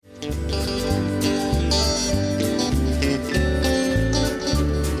Nu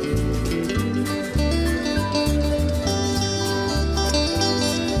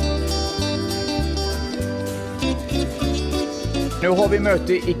har vi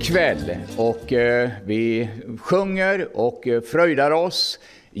möte ikväll och vi sjunger och fröjdar oss,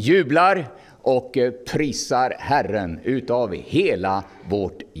 jublar och prisar Herren utav hela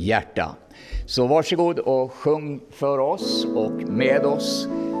vårt hjärta. Så varsågod och sjung för oss och med oss,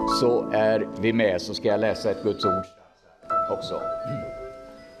 så är vi med. Så ska jag läsa ett Guds ord också.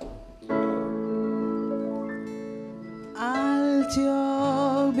 Allt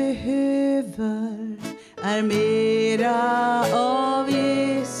jag behöver är mera av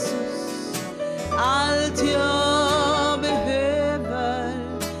Jesus. Allt jag behöver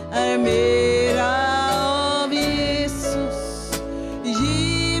är mera av Jesus.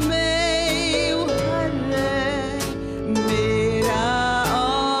 Ge mig, o Herre, mera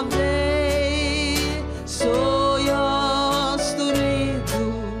av dig, så jag står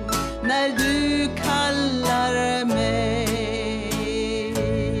redo när du kallar mig.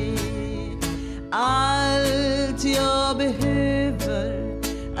 Allt jag behöver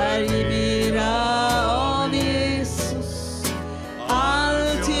är mera av Jesus.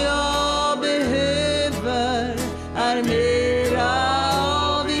 Allt jag behöver är mera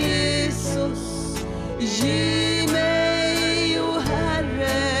av Jesus. Ge mig, o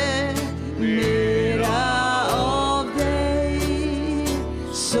Herre, mera av dig,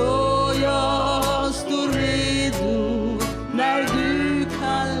 så jag står redo när du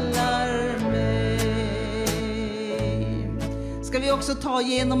kallar mig. Ska vi också ta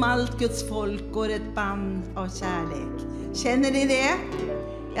igenom allt Guds folk och ett band av kärlek. Känner ni det?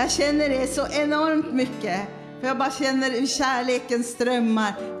 Jag känner det så enormt mycket. För jag bara känner hur kärleken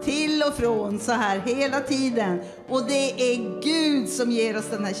strömmar till och från så här hela tiden. Och det är Gud som ger oss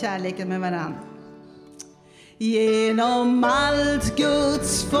den här kärleken med varandra. Genom allt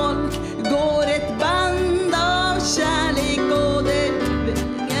Guds folk går ett band av kärlek, och det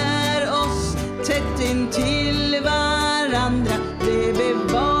bringar oss tätt in till varandra. Det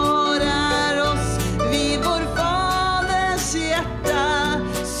bevarar oss vid vår faders hjärta,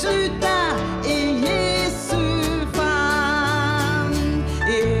 sluta i Jesu famn.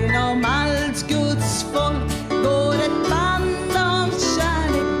 Genom allt Guds folk går ett band av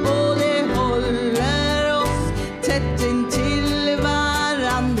kärlek, och det håller oss tätt in till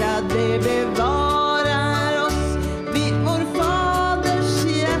varandra. Det bevarar oss vid vår faders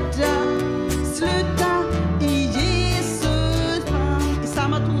hjärta, sluta i Jesu famn. I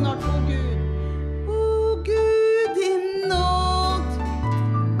samma tonart, o Gud. O Gud, din nåd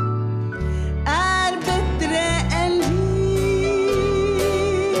är bättre än liv.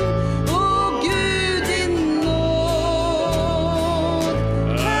 O Gud, din nåd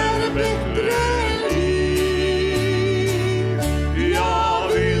är bättre än liv. Jag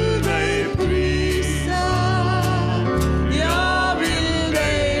vill dig prisa, jag vill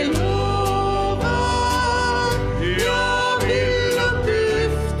dig lova, jag vill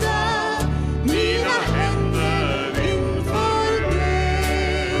upplyfta mina händer inför dig.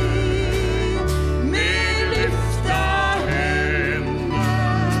 Med lyfta händer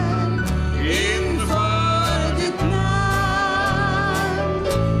inför ditt namn.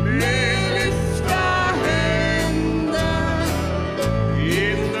 Med lyfta händer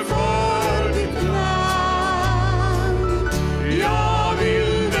inför ditt namn. Jag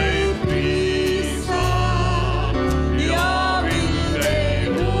vill dig prisa, jag vill dig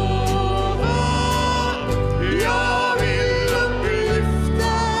lova, jag vill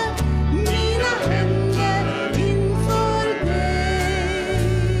upplyfta mina händer inför dig.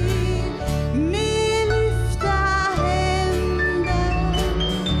 Med lyfta händer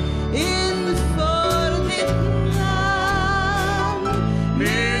inför ditt namn.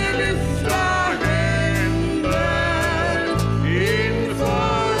 Med lyfta händer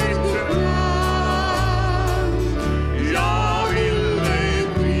inför ditt namn. Jag vill dig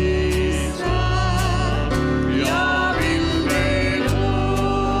prisa, jag vill dig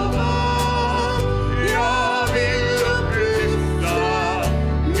lova, jag vill upplyfta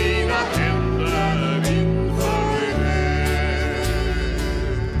mina händer inför dig.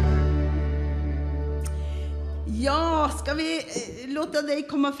 Ja, ska vi låta dig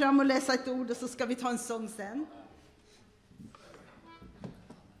komma fram och läsa ett ord, och så ska vi ta en sång sen.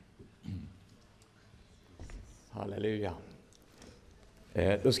 Halleluja.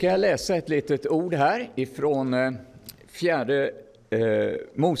 Då ska jag läsa ett litet ord här ifrån fjärde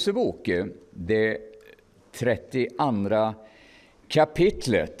Mosebok, det 32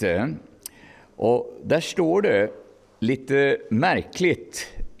 kapitlet. Och där står det lite märkligt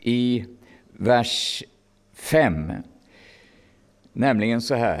i vers 5. Nämligen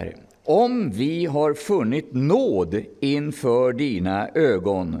så här: om vi har funnit nåd inför dina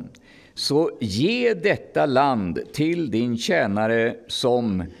ögon, så ge detta land till din tjänare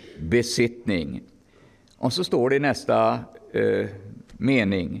som besittning. Och så står det i nästa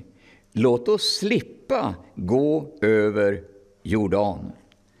mening: låt oss slippa gå över Jordan.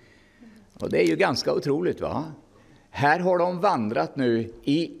 Och det är ju ganska otroligt, va? Här har de vandrat nu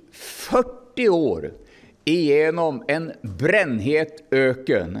i 40 år igenom en brännhet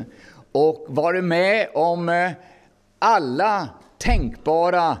öken och varit med om alla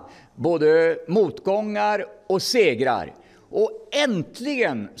tänkbara både motgångar och segrar. Och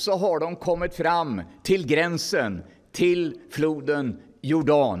äntligen så har de kommit fram till gränsen, till floden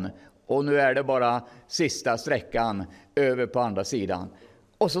Jordan. Och nu är det bara sista sträckan över på andra sidan.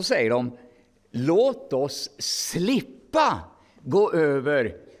 Och så säger de: låt oss slippa gå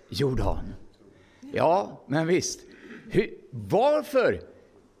över Jordan. Ja, men visst. Varför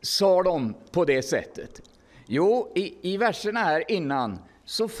sa de på det sättet? Jo, i verserna här innan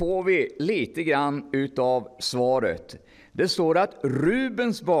så får vi lite grann utav svaret. Det står att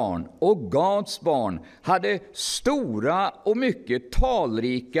Rubens barn och Gads barn hade stora och mycket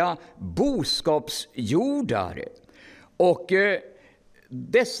talrika boskapsjordar. Och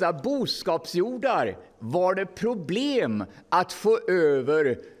dessa boskapsjordar var det problem att få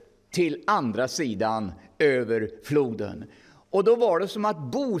över till andra sidan över floden. Och då var det som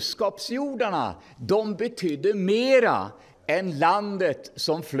att boskapsjordarna, de betydde mera än landet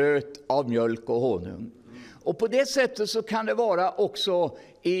som flöt av mjölk och honung. Och på det sättet så kan det vara också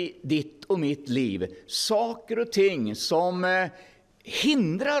i ditt och mitt liv. Saker och ting som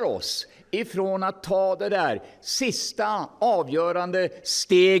hindrar oss ifrån att ta det där sista avgörande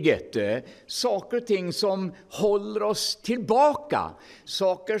steget. Saker och ting som håller oss tillbaka.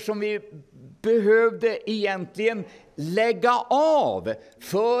 Saker som vi behövde egentligen lägga av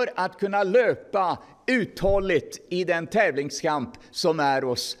för att kunna löpa uthålligt i den tävlingskamp som är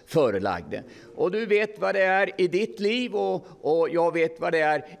oss förelagd. Och du vet vad det är i ditt liv och jag vet vad det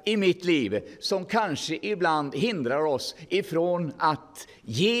är i mitt liv som kanske ibland hindrar oss ifrån att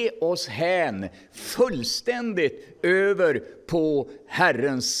ge oss hän fullständigt över på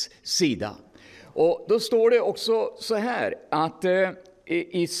Herrens sida. Och då står det också så här att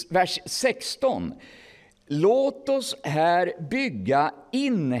i vers 16: låt oss här bygga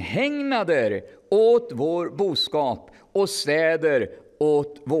inhägnader åt vår boskap och städer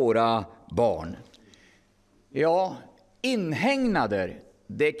åt våra barn. Ja, inhägnader,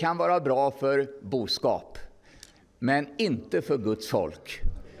 det kan vara bra för boskap, men inte för Guds folk.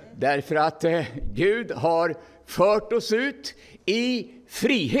 Därför att Gud har fört oss ut i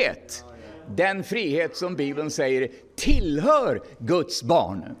frihet. Den frihet som Bibeln säger tillhör Guds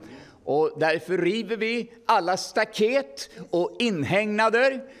barn. Och därför river vi alla staket och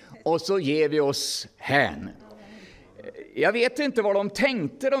inhägnader och så ger vi oss hän. Jag vet inte vad de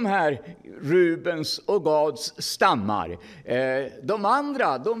tänkte, de här Rubens och Gads stammar. De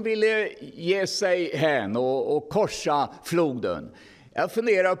andra, de ville ge sig hän och korsa floden. Jag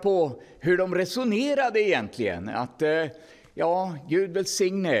funderar på hur de resonerade egentligen. Att ja, Gud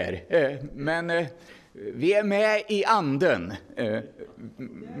välsigne er, men vi är med i anden.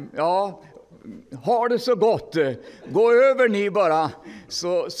 Ja, har det så gott. Gå över ni bara,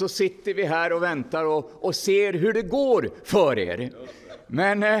 så sitter vi här och väntar och ser hur det går för er.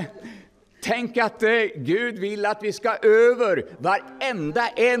 Men tänk att Gud vill att vi ska över varenda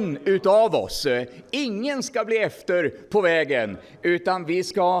en utav oss. Ingen ska bli efter på vägen, utan vi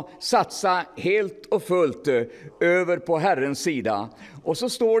ska satsa helt och fullt över på Herrens sida. Och så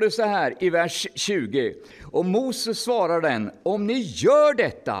står det så här i vers 20. Och Moses svarar den: om ni gör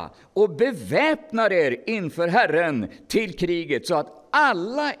detta och beväpnar er inför Herren till kriget, så att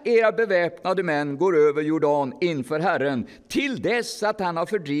alla era beväpnade män går över Jordan inför Herren, till dess att han har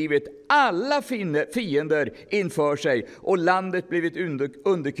fördrivit alla fiender inför sig och landet blivit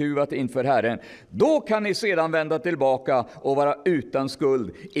underkuvat inför Herren, då kan ni sedan vända tillbaka och vara utan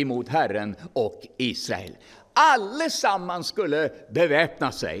skuld emot Herren och Israel. Allesammans skulle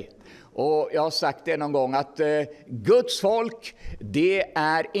beväpna sig. Och jag har sagt det någon gång att Guds folk, det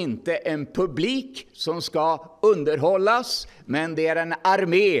är inte en publik som ska underhållas, men det är en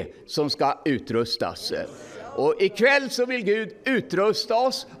armé som ska utrustas. Och ikväll så vill Gud utrusta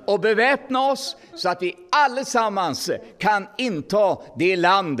oss och beväpna oss så att vi allesammans kan inta det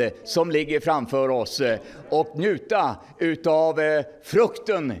land som ligger framför oss och njuta utav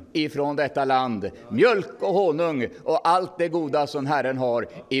frukten ifrån detta land. Mjölk och honung och allt det goda som Herren har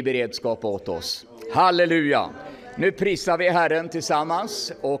i beredskap åt oss. Halleluja! Nu prisar vi Herren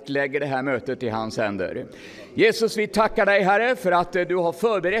tillsammans och lägger det här mötet i hans händer. Jesus, vi tackar dig, Herre, för att du har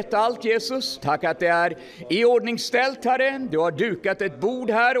förberett allt, Jesus. Tack att det är i ordningställt, Herre. Du har dukat ett bord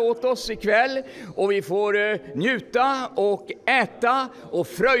här åt oss ikväll och vi får njuta och äta och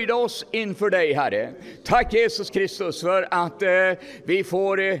fröjda oss inför dig, Herre. Tack Jesus Kristus för att vi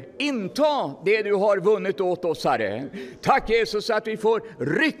får inta det du har vunnit åt oss, Herre. Tack Jesus att vi får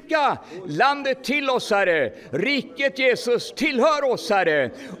rycka landet till oss, Herre. Riket, Jesus, tillhör oss,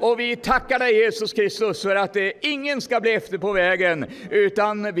 Herre. Och vi tackar dig, Jesus Kristus, för att ingen ska bli efter på vägen,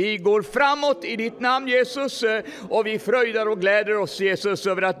 utan vi går framåt i ditt namn, Jesus, och vi fröjdar och gläder oss, Jesus,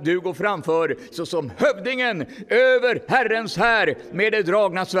 över att du går framför såsom hövdingen över Herrens här med det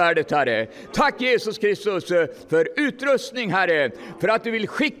dragna svärdet, Herre. Tack Jesus Kristus för utrustning, Herre, för att du vill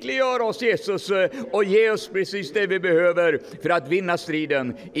skickliggöra oss, Jesus, och ge oss precis det vi behöver för att vinna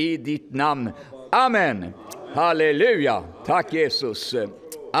striden i ditt namn. Amen. Halleluja. Tack Jesus.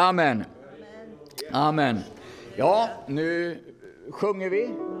 Amen. Amen. Ja, nu sjunger vi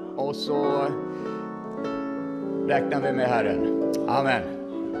och så räknar vi med Herren. Amen.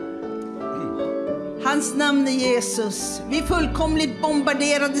 Hans namn är Jesus. Vi fullkomligt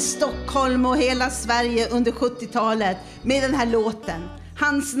bombarderade Stockholm och hela Sverige under 70-talet med den här låten.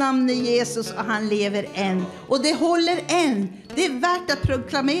 Hans namn är Jesus och han lever än. Och det håller än. Det är värt att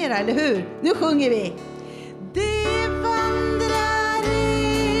proklamera, eller hur? Nu sjunger vi. Det vandrar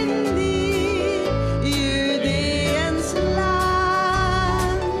in i Judeens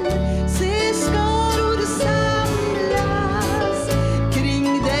land. Se skaror samlas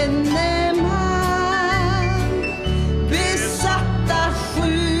kring denne man. Besatta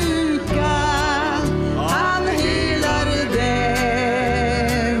sjuka, han helar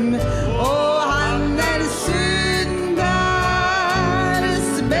dem. Och han är syndares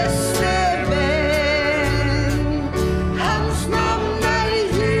bäste vän.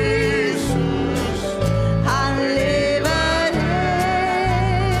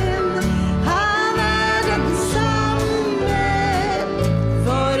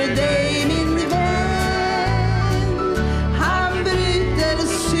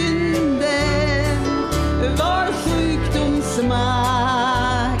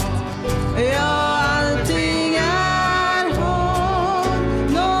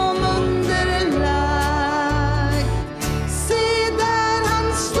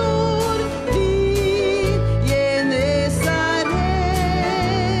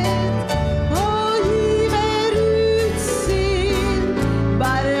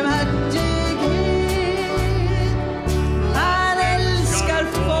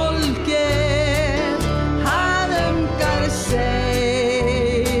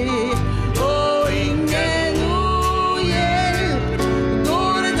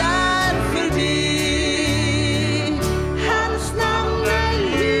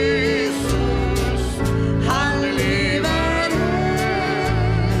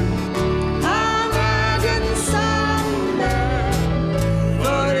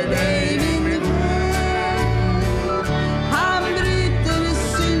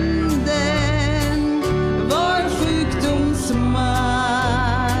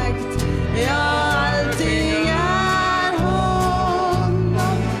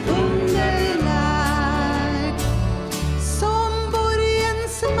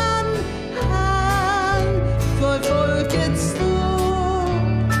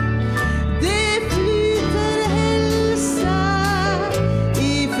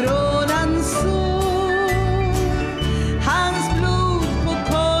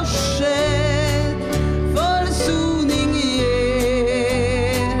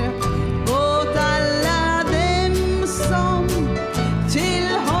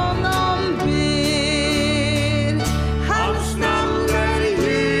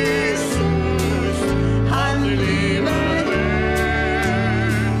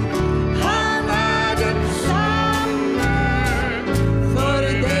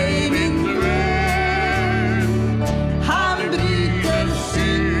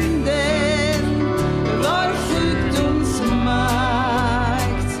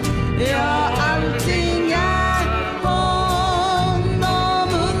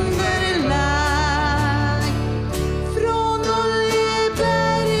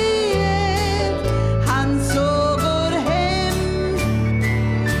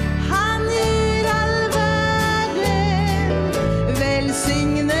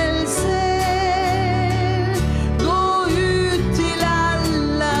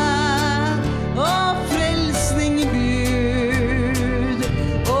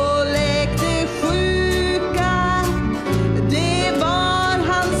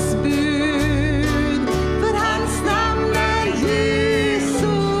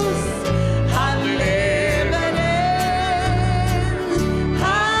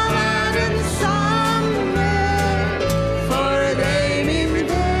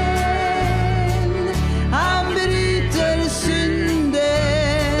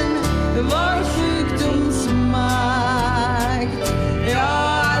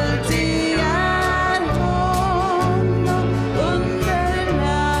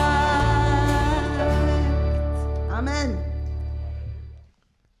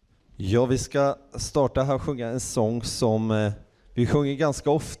 Ja, vi ska starta här och sjunga en sång som vi sjunger ganska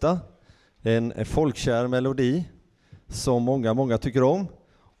ofta. En folkkär melodi som många tycker om.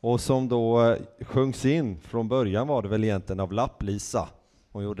 Och som då sjungs in, från början var det väl egentligen av Lapp-Lisa.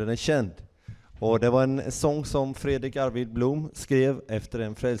 Hon gjorde den känd. Och det var en sång som Fredrik Arvid Blom skrev efter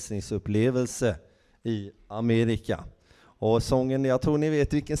en frälsningsupplevelse i Amerika. Och sången, jag tror ni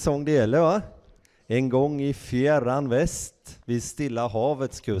vet vilken sång det gäller, va? En gång i fjärran väst, vid Stilla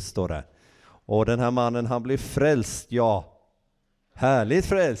havets kust, står det. Och den här mannen, han blev frälst, ja. Härligt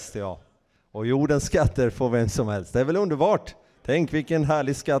frälst, ja. Och jordens skatter får vem som helst. Det är väl underbart? Tänk vilken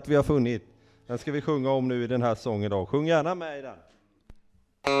härlig skatt vi har funnit. Den ska vi sjunga om nu i den här sången idag. Sjung gärna med i den.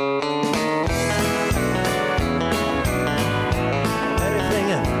 Här är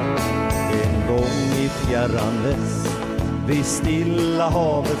refrängen. En gång i fjärran väst, vid Stilla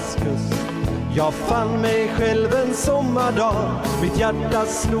havets kust, jag fann mig själv en sommardag. Mitt hjärta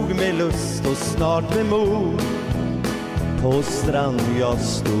slog med lust och snart med mod. På strand jag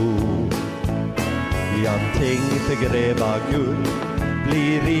stod. Jag tänkte gräva guld,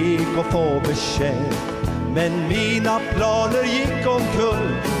 bli rik och få betjänt. Men mina planer gick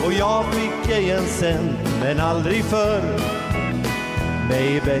omkull och jag fick ej en cent. Men aldrig förr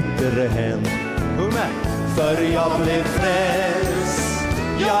mig bättre hänt. Hur med? För jag blev frälst,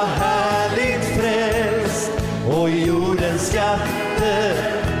 ja härligt frälst. Och jordens skatter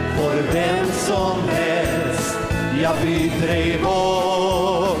får vem som helst. Jag byter ej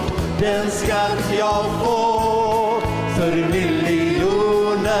bort den skatt jag får för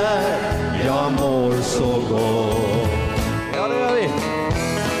miljoner. Jag mår så gott. Ja, det gör vi.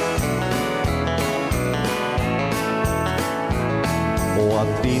 Och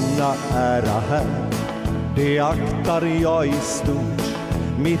att vinna ära här, det aktar jag i stort.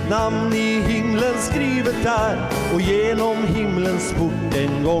 Mitt namn i himlen skrivet där, och genom himlens port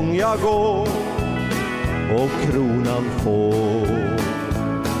en gång jag går och kronan får.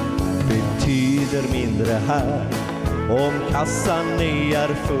 Betyder mindre här om kassan är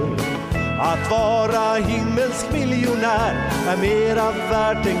full. Att vara himmelsk miljonär är mera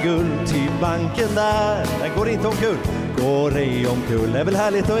värt än guld. Till banken där, den går inte omkull, går ej omkull. Det är väl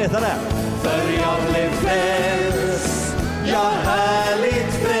härligt att veta det. För jag blev frälst, ja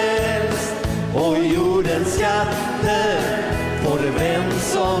härligt frälst. Och jordens skatter får vem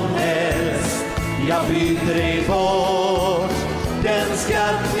som helst. Jag byter ej bort den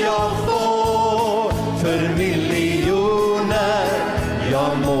skatt jag får för miljoner.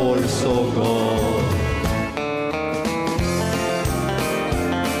 Jag mår så gott.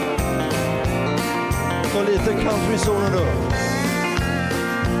 Så lite country-zone då.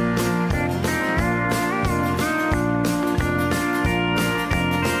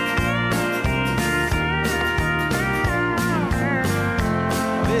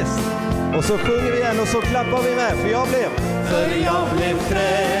 Och så sjunger vi igen och så klappar vi med, för jag blev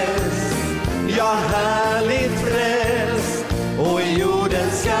frälst, ja härligt frälst. Och i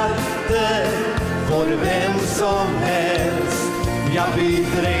jordens skatter får vem som helst. Jag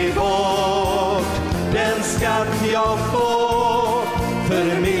byter ej bort den skatt jag får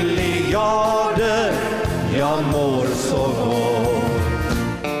för miljarder. Jag mår så gott.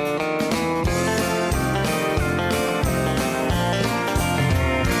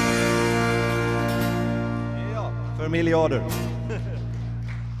 Miljarder.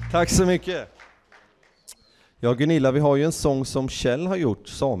 Tack så mycket. Ja, Gunilla, vi har ju en sång som Kjell har gjort,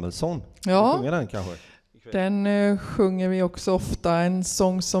 Samuelsson. Ja, sjunger den kanske? Den sjunger vi också ofta. En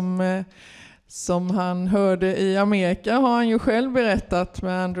sång som han hörde i Amerika har han ju själv berättat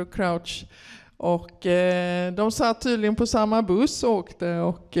med Andrew Crouch. Och de satt tydligen på samma buss och åkte,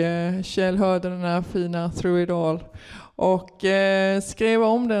 och Kjell hörde den här fina Through It All. Och skrev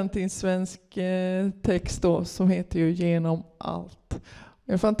om den till en svensk text då, som heter ju Genom allt.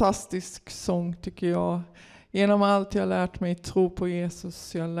 En fantastisk sång tycker jag. Genom allt jag har lärt mig tro på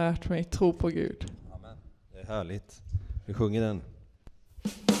Jesus, jag har lärt mig tro på Gud. Amen. Det är härligt. Vi sjunger den.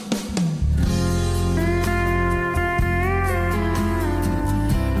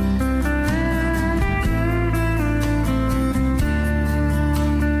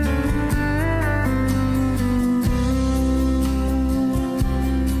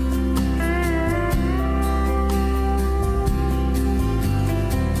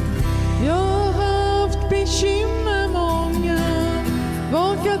 Bekymmer många,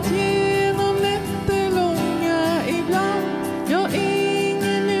 vakat genom nätter långa ibland. Jag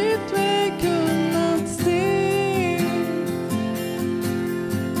ingen utväg kunnat se.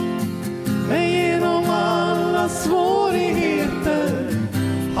 Men genom alla svårigheter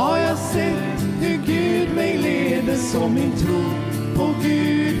har jag sett hur Gud mig leder, som min tro på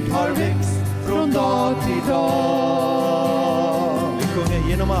Gud har växt från dag till dag. Vi sjunger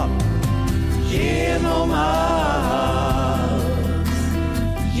genom allt. Genom allt,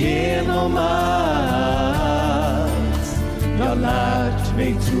 genom allt. Jag lärt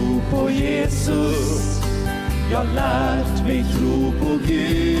mig tro på Jesus. Jag lärt mig tro på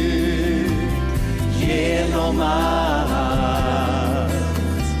Gud. Genom allt,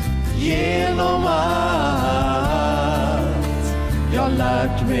 genom allt. Jag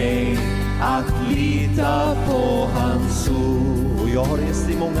lärt mig att lita på hans ord. Och jag har rest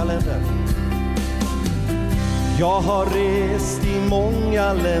i många länder. Jag har rest i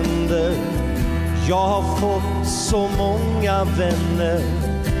många länder. Jag har fått så många vänner.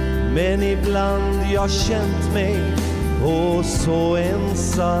 Men ibland jag känt mig så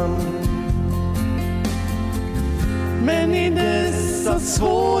ensam. Men i dessa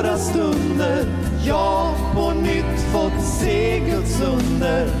svåra stunder jag på nytt fått se Guds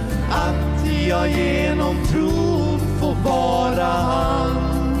under. Att jag genom tron får vara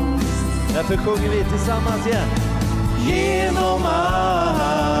hans. Därför sjunger vi tillsammans igen. Genom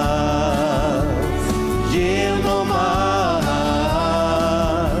allt, genom allt.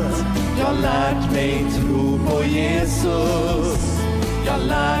 Jag lärt mig tro på Jesus. Jag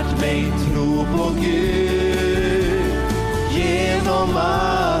lärt mig tro på Gud. Genom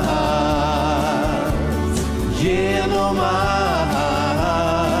allt, genom allt.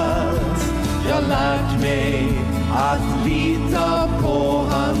 Jag lärt mig att lita på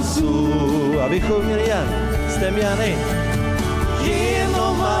hans ord. Ja, vi sjunger igen. Stäm gärna in.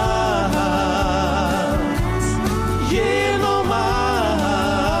 Genom allt, genom allt.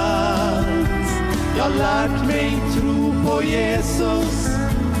 Jag lärt mig tro på Jesus.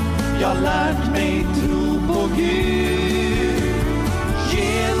 Jag lärt mig tro på Gud.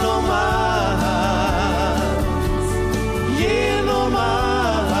 Genom allt, genom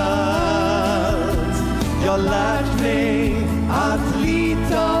allt. Jag lärt mig att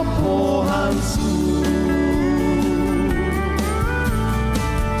lita på hans ord.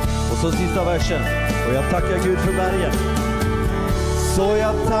 Och så sista versen. Och jag tackar Gud för bergen. Så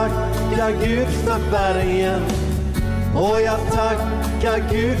jag tackar Gud för bergen. Och jag tackar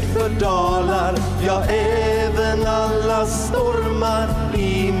Gud för dalar. Ja, även alla stormar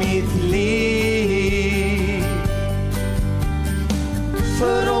i mitt liv.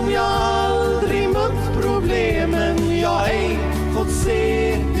 För om jag aldrig mött problemen, jag ej fått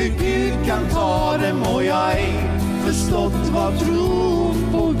se hur Gud kan ta dem. Och jag ej förstått vad tron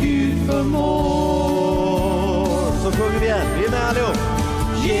på Gud förmår. Så sjunger vi igen, vi är med allihop.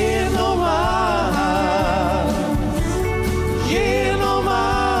 Genom allt, genom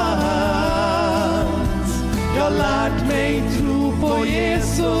allt. Jag lärt mig tro på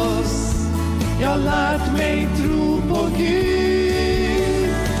Jesus. Jag lärt mig tro på Gud.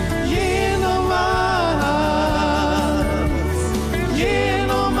 Genom allt,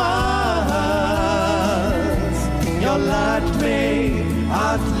 genom allt. Jag lärt mig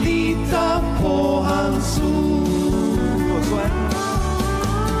att lita på hans ord.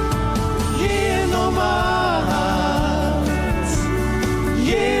 Genom allt,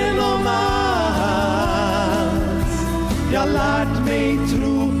 genom allt. Jag lärt mig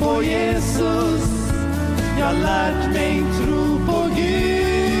tro på Jesus. Jag lärt mig tro på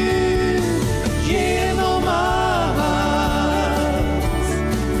Gud. Genom allt,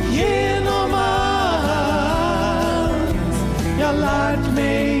 genom allt. Jag lärt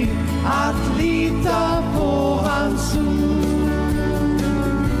mig att lita på hans ord.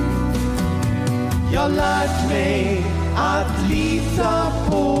 Jag lärt mig att lita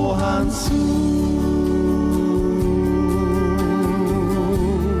på hans ord.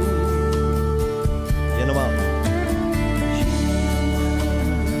 Genom allt.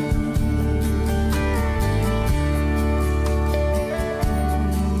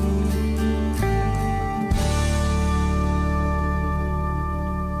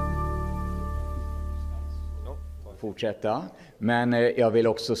 Fortsätta. Men jag vill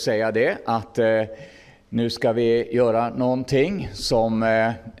också säga det att nu ska vi göra någonting som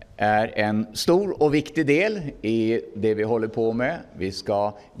är en stor och viktig del i det vi håller på med. Vi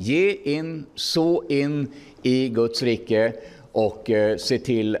ska ge in, så in i Guds rike och se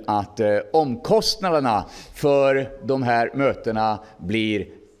till att omkostnaderna för de här mötena blir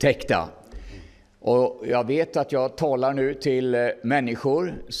täckta. Och jag vet att jag talar nu till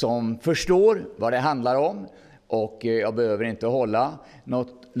människor som förstår vad det handlar om. Och jag behöver inte hålla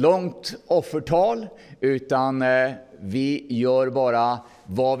något långt offertal, utan vi gör bara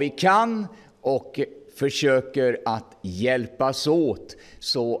vad vi kan och försöker att hjälpas åt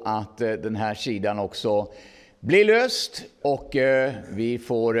så att den här sidan också bli löst och vi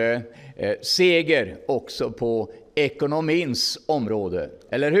får seger också på ekonomins område.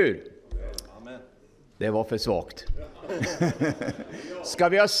 Eller hur? Amen. Det var för svagt. Ska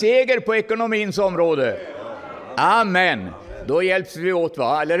vi ha seger på ekonomins område? Amen. Då hjälps vi åt,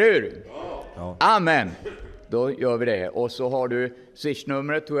 va? Eller hur? Ja. Amen. Då gör vi det. Och så har du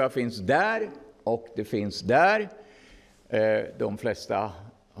Swish-numret, tror jag finns där. Och det finns där. De flesta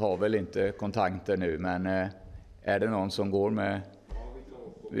har väl inte kontanter nu, men är det någon som går med...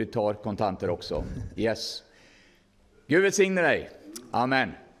 Vi tar kontanter också. Yes. Gud välsigne dig.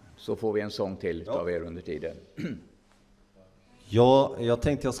 Amen. Så får vi en sång till av er under tiden. Ja, jag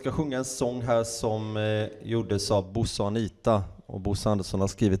tänkte jag ska sjunga en sång här som gjordes av Bosse och Anita. Och Bosse Andersson har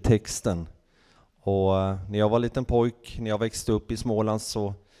skrivit texten. Och när jag var liten pojk, när jag växte upp i Småland,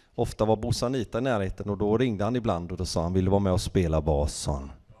 så ofta var Bosse och Anita i närheten. Och då ringde han ibland och då sa han, vill du vara med och spela bas, sa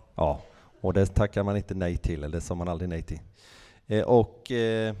han. Ja, och det tackar man inte nej till, eller det sa man aldrig nej till.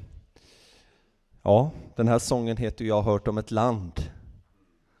 Ja, den här sången heter Jag har hört om ett land.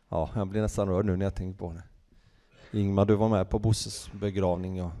 Ja, jag blir nästan rörd nu när jag tänker på det. Ingmar, du var med på Bosses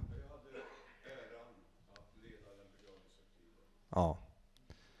begravning. Ja.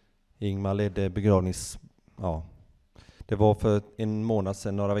 Ingmar ledde begravnings... Ja. Det var för en månad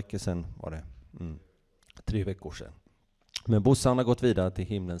sedan, några veckor sedan var det. 3 veckor sedan. Men Bosse har gått vidare till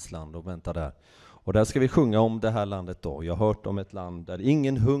himlens land och väntar där. Och där ska vi sjunga om det här landet då. Jag har hört om ett land där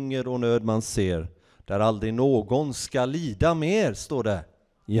ingen hunger och nöd man ser. Där aldrig någon ska lida mer, står det.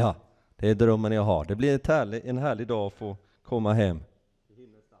 Ja, det är drömmen jag har. Det blir en härlig dag att få komma hem.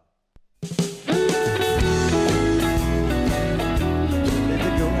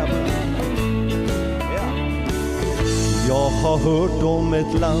 Jag har hört om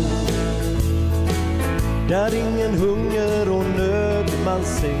ett land där ingen hunger och nöd man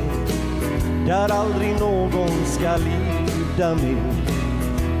ser. Där aldrig någon ska lida mer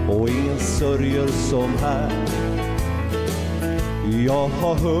och ingen sörjer som här. Jag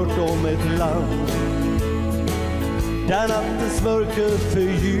har hört om ett land där nattens mörker för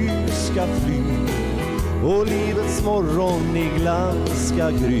ljus ska fly och livets morgon i glans ska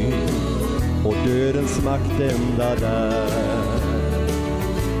gry och dödens makt ända där.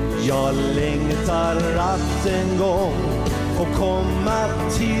 Jag längtar att en gång få komma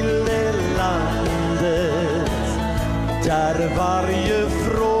till det landet där varje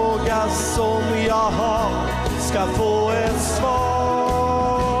fråga som jag har ska få ett svar.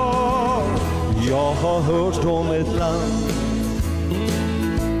 Jag har hört om ett land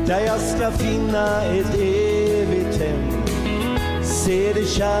där jag ska finna ett evigt hem, se det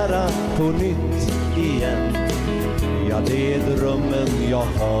kära på nytt igen. Ja, det är drömmen jag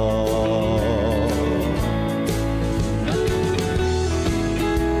har.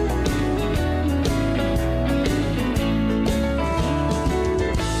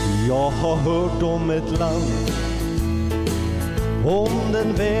 Jag har hört om ett land, om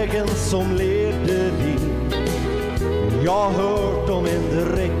den vägen som leder dit. Jag har hört om en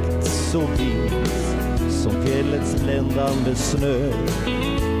dräkt så vit som fjällets bländande snö.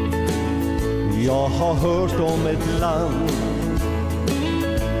 Jag har hört om ett land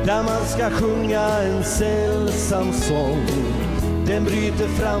där man ska sjunga en sällsam sång. Den bryter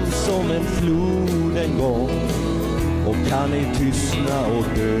fram som en flod en gång och kan ej tystna och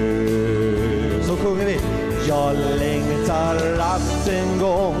dö. Så sjunger vi. Jag längtar att en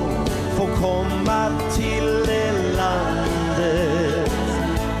gång få komma till det landet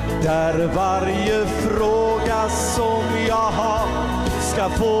där varje fråga som jag har ska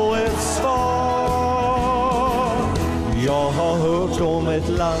få ett svar. Jag har hört om ett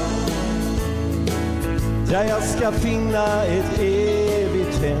land där jag ska finna ett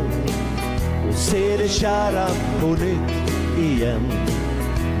evigt hem och se det kära på nytt igen.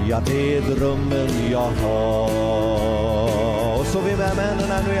 Ja, det är drömmen jag har. Och så vi med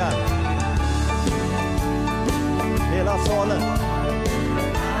händerna nu igen. Hela salen.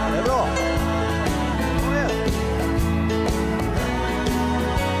 Det är bra. Kom igen.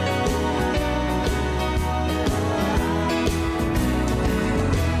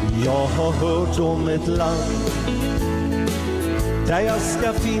 Jag har hört om ett land där jag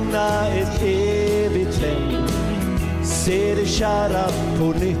ska finna ett evigt hem, se det kära på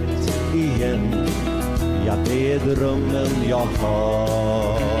nytt igen. Ja, det är drömmen jag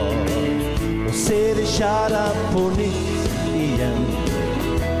har. Och se det kära på nytt igen.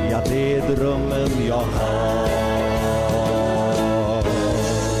 Ja, det är drömmen jag har.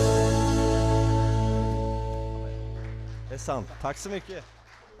 Det är sant. Tack så mycket.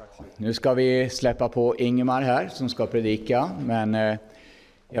 Nu ska vi släppa på Ingemar här som ska predika, men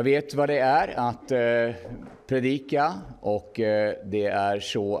Jag vet vad det är att predika, och det är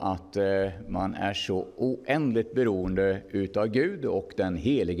så att man är så oändligt beroende utav Gud och den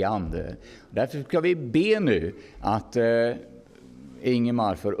heliga ande. Därför ska vi be nu att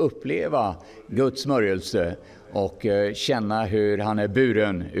Ingemar får uppleva Guds smörjelse och känna hur han är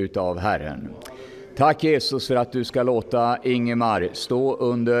buren utav Herren. Tack Jesus för att du ska låta Ingemar stå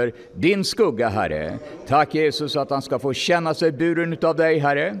under din skugga, Herre. Tack Jesus att han ska få känna sig buren utav dig,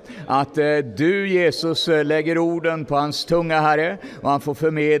 Herre. Att du Jesus lägger orden på hans tunga, Herre, och han får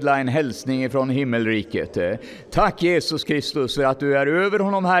förmedla en hälsning från himmelriket. Tack Jesus Kristus för att du är över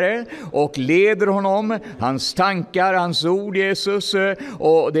honom, Herre, och leder honom, hans tankar, hans ord, Jesus,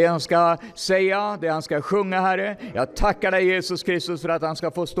 och det han ska säga, det han ska sjunga, Herre. Jag tackar dig Jesus Kristus för att han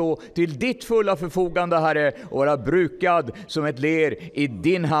ska få stå till ditt fulla förfogande, Herre, och vara brukad som ett ler i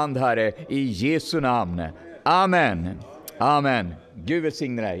din hand, Herre, i Jesu namn. Amen. Amen. Gud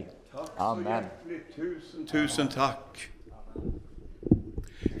välsigne dig. Amen. Tusen tack.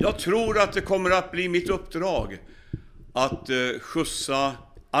 Jag tror att det kommer att bli mitt uppdrag att skjutsa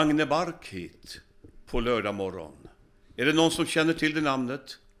Agne Bark hit på lördag morgon. Är det någon som känner till det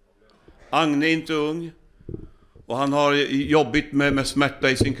namnet? Agne är inte ung, och han har jobbigt med smärta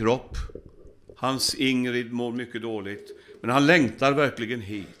i sin kropp. Hans Ingrid mår mycket dåligt, men han längtar verkligen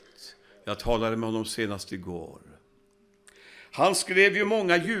hit. Jag talade med honom senast igår. Han skrev ju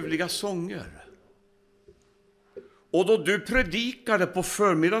många ljuvliga sånger. Och då du predikade på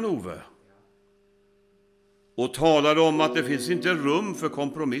förmiddagen, Ove, och talade om att det finns inte rum för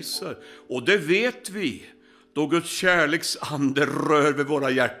kompromisser, och det vet vi då Guds kärleks ande rör vid våra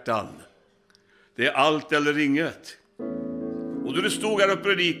hjärtan. Det är allt eller inget. Och då du stod här och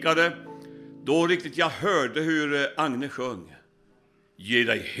predikade, då riktigt jag hörde hur Agne sjöng. Ge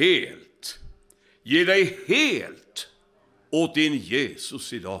dig helt åt din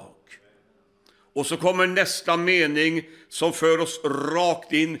Jesus idag. Och så kommer nästa mening som för oss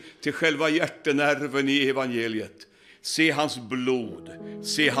rakt in till själva hjärtenerven i evangeliet. Se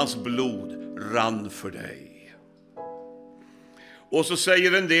hans blod rann för dig. Och så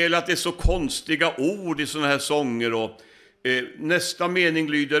säger en del att det är så konstiga ord i såna här sånger, och nästa mening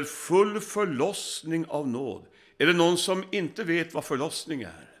lyder full förlossning av nåd. Är det någon som inte vet vad förlossning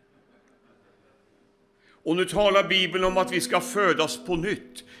är? Och nu talar Bibeln om att vi ska födas på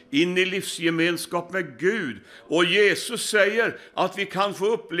nytt, in i livsgemenskap med Gud. Och Jesus säger att vi kan få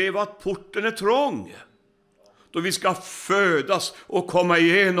uppleva att porten är trång, då vi ska födas och komma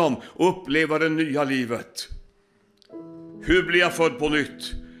igenom och uppleva det nya livet. Hur blir jag född på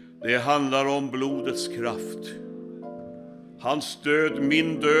nytt? Det handlar om blodets kraft. Hans död,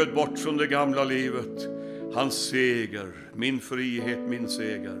 min död bort från det gamla livet. Hans seger, min frihet, min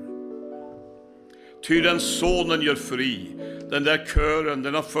seger. Ty den sonen gör fri. Den där kören,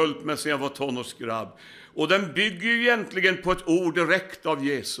 den har följt med sedan jag var tonårsgrabb. Och den bygger ju egentligen på ett ord direkt av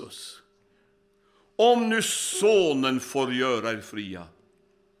Jesus. Om nu sonen får göra er fria.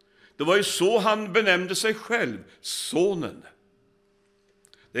 Det var ju så han benämnde sig själv, sonen.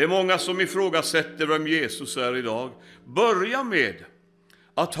 Det är många som ifrågasätter vem Jesus är idag. Börja med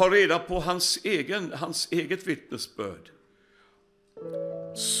att ta reda på hans eget vittnesbörd.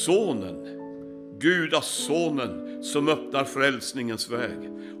 Sonen, Gudasonen som öppnar frälsningens väg.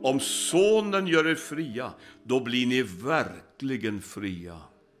 Om sonen gör er fria, då blir ni verkligen fria.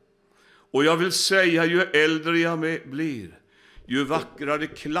 Och jag vill säga, ju äldre jag blir, ju vackrare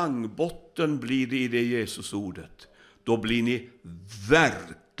klangbotten blir det i det Jesusordet. Då blir ni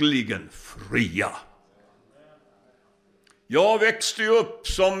verkligen fria. Jag växte upp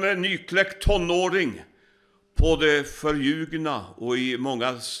som nykläckt tonåring på det förljugna och i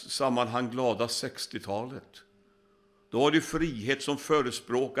många sammanhang glada 60-talet. Då var det frihet som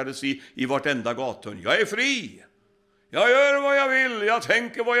förespråkades i vartenda gathörn. Jag är fri! Jag gör vad jag vill, jag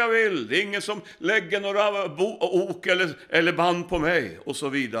tänker vad jag vill. Det är ingen som lägger några ok eller band på mig och så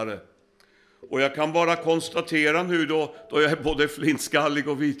vidare. Och jag kan bara konstatera nu då jag är både flintskallig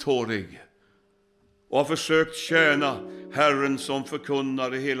och vithårig och har försökt tjäna Herren som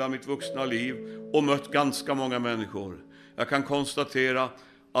förkunnare hela mitt vuxna liv och mött ganska många människor. Jag kan konstatera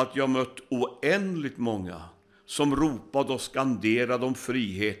att jag mött oändligt många som ropade och skanderade om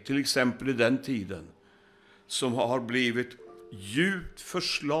frihet, till exempel i den tiden, som har blivit djupt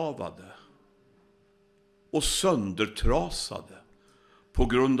förslavade och söndertrasade på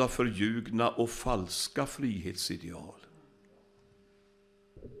grund av förljugna och falska frihetsideal.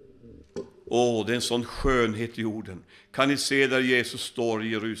 Det är en sån skönhet i orden. Kan ni se där Jesus står i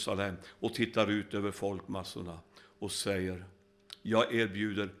Jerusalem och tittar ut över folkmassorna och säger: jag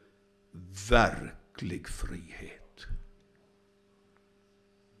erbjuder verklig frihet.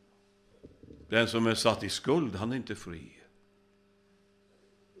 Den som är satt i skuld, han är inte fri.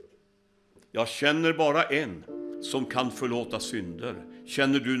 Jag känner bara en som kan förlåta synder.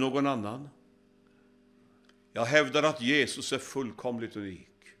 Känner du någon annan? Jag hävdar att Jesus är fullkomligt unik.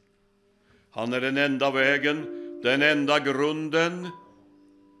 Han är den enda vägen, den enda grunden.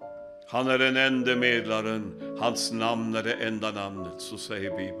 Han är den enda medlaren. Hans namn är det enda namnet, så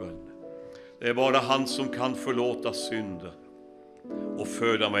säger Bibeln. Det är bara han som kan förlåta synder och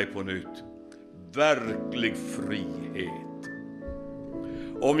föda mig på nytt. Verklig frihet.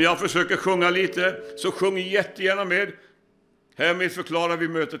 Om jag försöker sjunga lite, så sjung jättegärna med. Härmed förklarar vi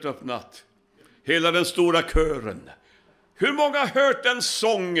mötet öppnat. Hela den stora kören. Hur många har hört den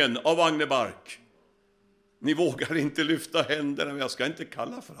sången av Agne Bark? Ni vågar inte lyfta händerna, men jag ska inte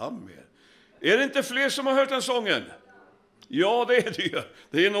kalla fram er. Är det inte fler som har hört den sången? Ja, det är det ju.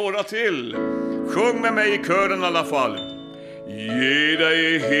 Det är några till. Sjung med mig i kören i alla fall. Ge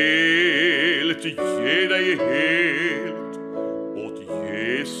dig helt åt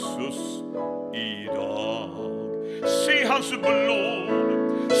Jesus idag. Se hans blod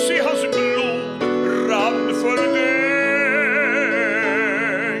rann för dig.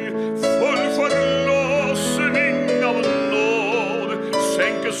 Full förlossning av nåd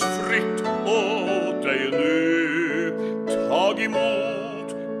sänkes fritt åt dig nu. Tag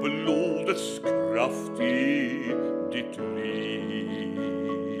emot blodets kraft i ditt liv.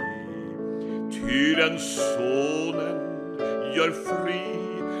 Ty den sonen gör fri,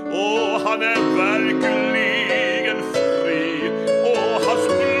 och han är verkligen fri. Och hans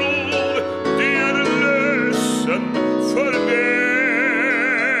blod, det är lösen för dig.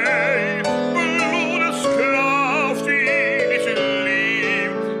 Blodets kraft i ditt liv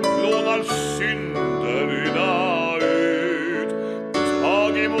plånar synderna ut.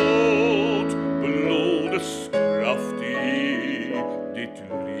 Tag emot blodets kraft i ditt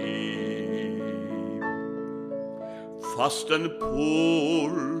liv. Fastän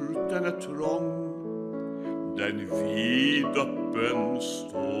porten är trång, den vidöppen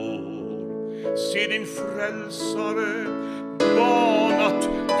står. Se din frälsare banat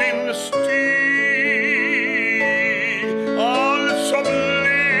din stig. Allt som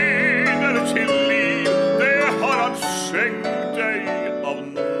leder till liv, det har han skänkt dig av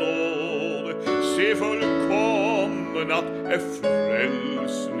nåd. Se fullkomnat är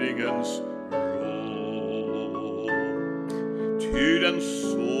frälsningens råd. Ty den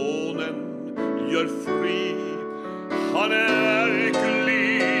sonen gör fri, han är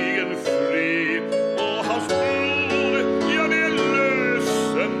verkligen fri. Och hans blod, ja, det är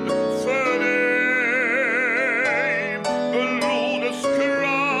lösen för dig. Blodets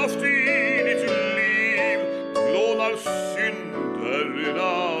kraft i ditt liv plånar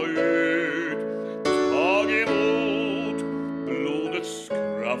synderna ut. Tag emot blodets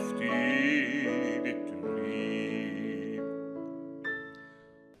kraft i ditt liv.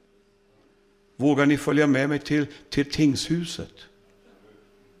 Vågar ni följa med mig till tingshuset?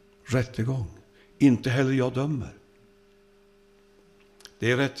 Rättegång. Inte heller jag dömer.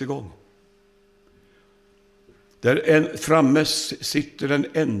 Det är rättegång. Där framme sitter den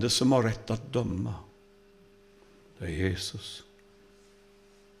enda som har rätt att döma. Det är Jesus.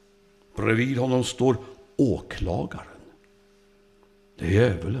 Bredvid honom står åklagaren. Det är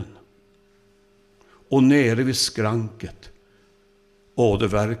djävulen. Och nere vid skranket, det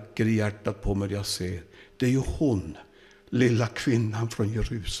verkar i hjärtat på mig jag ser. Det är ju hon, lilla kvinnan från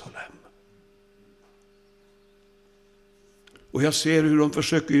Jerusalem. Och jag ser hur de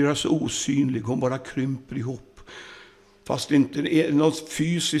försöker göra sig osynlig. Hon bara krymper ihop. Fast det inte är någon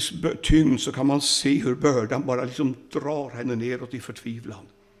fysisk tyngd, så kan man se hur bördan bara liksom drar henne neråt i förtvivlan.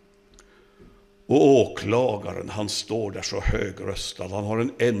 Och åklagaren, han står där så högröstad. Han har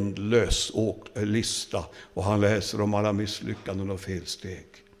en ändlös lista, och han läser om alla misslyckanden och felsteg.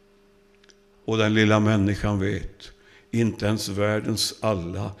 Och den lilla människan vet, inte ens världens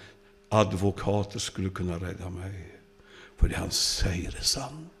alla advokater skulle kunna rädda mig. För det han säger är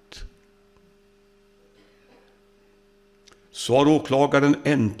sant. Så har åklagaren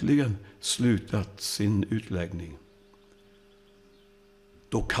äntligen slutat sin utläggning.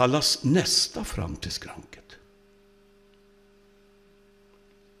 Då kallas nästa fram till skranket.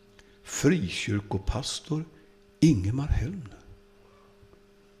 Frikyrkopastor Ingemar Helmner.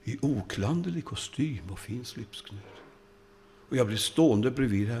 I oklanderlig kostym och fin slipsknut. Och jag blir stående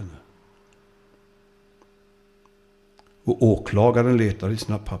bredvid henne. Och åklagaren letar i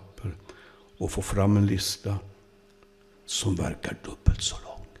sina papper och får fram en lista som verkar dubbelt så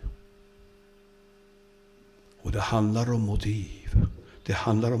lång. Och det handlar om motiv. Det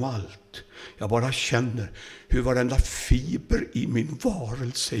handlar om allt. Jag bara känner hur varenda fiber i min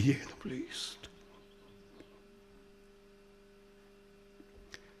varelse är genomlyst.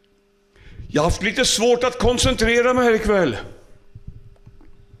 Jag har haft lite svårt att koncentrera mig här ikväll.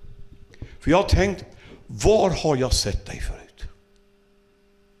 För jag har tänkt, var har jag sett dig förut?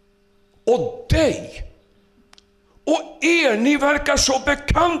 Och dig. Och ni verkar så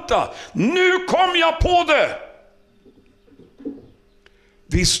bekanta. Nu kom jag på det.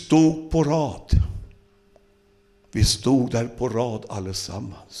 Vi stod på rad. Vi stod där på rad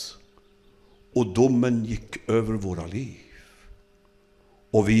allesammans. Och domen gick över våra liv.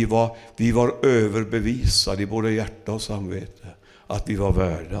 Och vi var överbevisade i både hjärta och samvete att vi var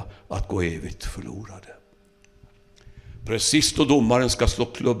värda att gå evigt förlorade. Precis då domaren ska slå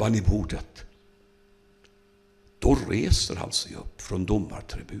klubban i bordet, då reser han sig upp från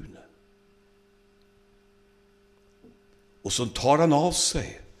domartribunen. Och så tar han av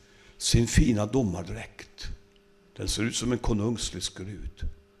sig sin fina domardräkt. Den ser ut som en konungslig skrud.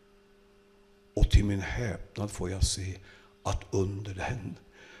 Och till min häpnad får jag se att under den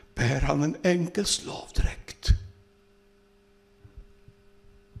bär han en enkel slavdräkt.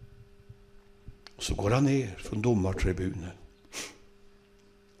 Så går han ner från domartribunen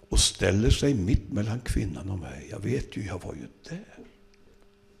och ställer sig mitt mellan kvinnan och mig. Jag vet ju, jag var ju där.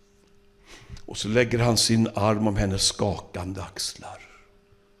 Och så lägger han sin arm om hennes skakande axlar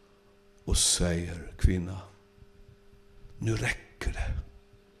och säger: kvinna, nu räcker det.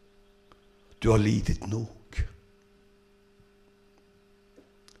 Du har lidit nog.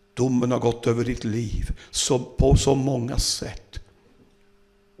 Domen har gått över ditt liv på så många sätt.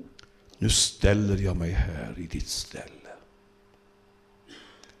 Nu ställer jag mig här i ditt ställe.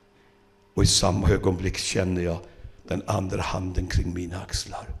 Och i samma ögonblick känner jag den andra handen kring mina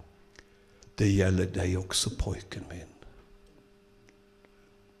axlar. Det gäller dig också, pojken min.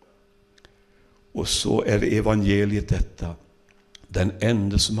 Och så är evangeliet detta. Den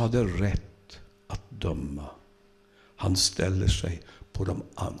enda som hade rätt att döma, han ställer sig på de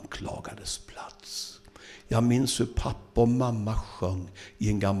anklagades plats. Jag minns hur pappa och mamma sjöng i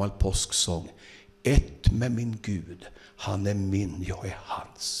en gammal påsksång: ett med min Gud, han är min, jag är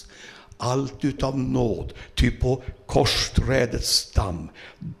hans. Allt utav nåd, ty på korsträdets stam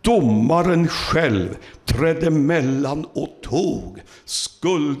domaren själv trädde mellan och tog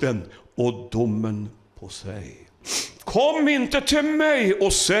skulden och domen på sig. Kom inte till mig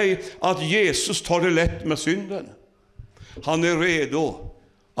och säg att Jesus tar det lätt med synden. Han är redo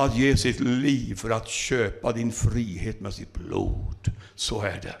att ge sitt liv för att köpa din frihet med sitt blod. Så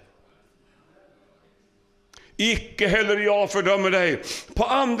är det. Icke heller jag fördömer dig. På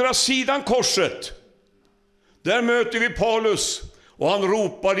andra sidan korset, där möter vi Paulus, och han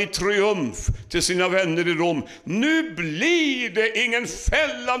ropar i triumf till sina vänner i Rom: nu blir det ingen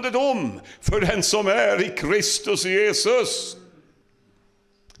fällande dom för den som är i Kristus Jesus.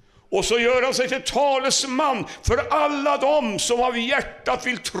 Och så gör han sig till talesman för alla dem som av hjärtat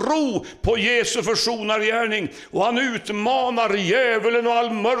vill tro på Jesu försonargärning. Och han utmanar djävulen och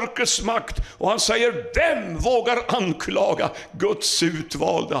all mörkrets makt. Och han säger: vem vågar anklaga Guds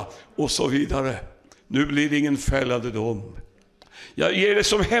utvalda? Och så vidare. Nu blir det ingen fällande dom. Jag ger det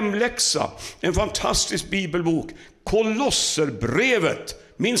som hemläxa en fantastisk bibelbok, Kolosserbrevet.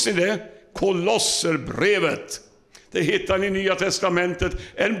 Minns ni det? Kolosserbrevet. Det hittar ni i Nya testamentet.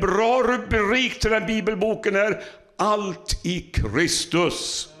 En bra rubrik till den bibelboken är Allt i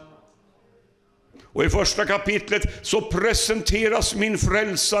Kristus. Och i första kapitlet så presenteras min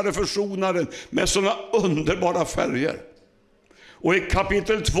frälsare, försonaren, med sådana underbara färger. Och i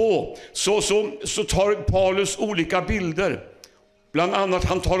kapitel 2 så tar Paulus olika bilder. Bland annat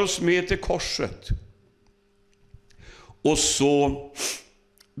han tar oss med till korset. Och så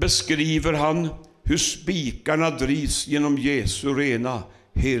beskriver han hur spikarna drivs genom Jesu rena,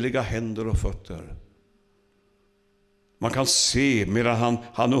 heliga händer och fötter. Man kan se, medan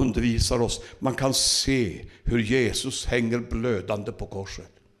han undervisar oss, man kan se hur Jesus hänger blödande på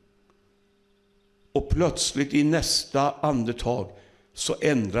korset. Och plötsligt i nästa andetag så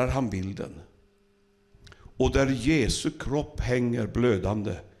ändrar han bilden. Och där Jesu kropp hänger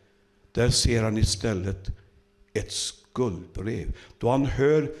blödande, där ser han istället ett skuldbrev. Då han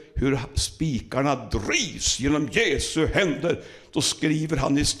hör hur spikarna drivs genom Jesu händer, då skriver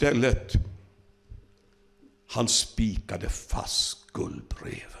han istället: han spikade fast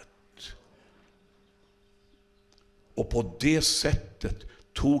skuldbrevet. Och på det sättet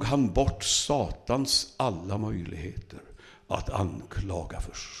tog han bort Satans alla möjligheter att anklaga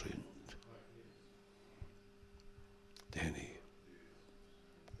för synd. Det är ni.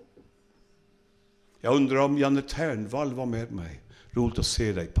 Jag undrar om Janne Ternvall var med mig. Roligt att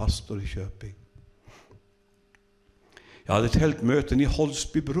se dig, pastor i Köping. Jag hade tältmöten i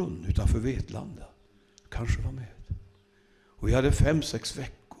Holsbybrunn utanför Vetlanda. Kanske var med. Och vi hade 5-6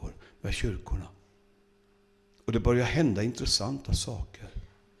 veckor med kyrkorna. Och det börjar hända intressanta saker.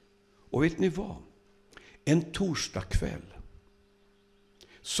 Och vet ni vad? En torsdagkväll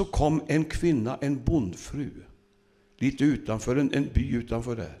så kom en kvinna, en bondfru, lite utanför, en by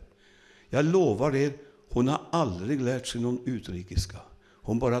utanför där. Jag lovar er, hon har aldrig lärt sig någon utrikiska.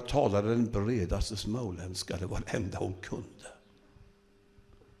 Hon bara talade den bredaste småländska, det var det enda hon kunde.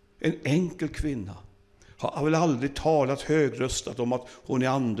 En enkel kvinna. Har väl aldrig talat högröstat om att hon är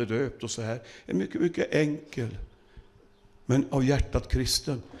andedöpt och så här. En mycket, mycket enkel, men av hjärtat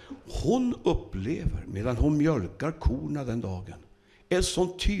kristen. Hon upplever, medan hon mjölkar korna den dagen, ett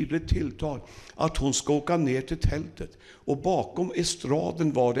sånt tydligt tilltal att hon ska åka ner till tältet. Och bakom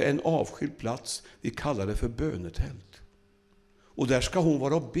estraden var det en avskild plats, vi kallar det för bönetält. Och där ska hon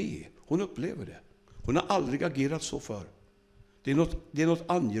vara och be. Hon upplever det. Hon har aldrig agerat så för. Det är något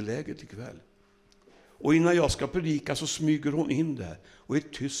angeläget ikväll. Och innan jag ska predika så smyger hon in där och är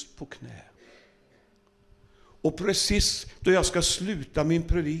tyst på knä. Och precis då jag ska sluta min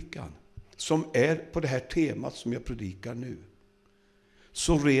predikan, som är på det här temat som jag predikar nu,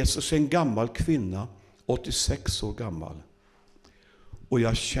 så reser sig en gammal kvinna, 86 år gammal. Och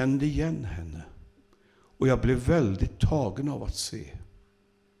jag kände igen henne. Och jag blev väldigt tagen av att se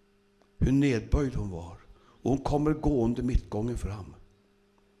hur nedböjd hon var. Och hon kommer gående mittgången fram.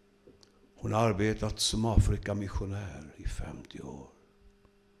 Hon har arbetat som Afrikamissionär i 50 år.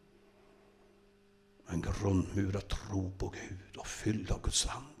 En grundmurad tro på Gud och fylld av Guds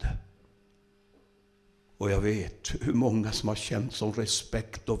ande. Och jag vet hur många som har känt som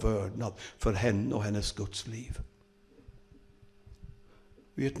respekt och vördnad för henne och hennes Guds liv.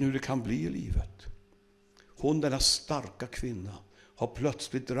 Vet ni hur det kan bli i livet? Hon, denna starka kvinna, har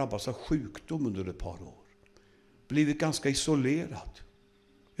plötsligt drabbats av sjukdom under ett par år. Blivit ganska isolerad.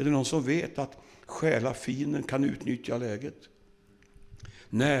 Är det någon som vet att själafinen kan utnyttja läget?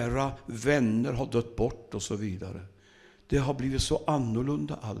 Nära vänner har dött bort och så vidare. Det har blivit så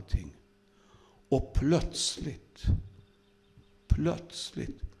annorlunda allting. Och plötsligt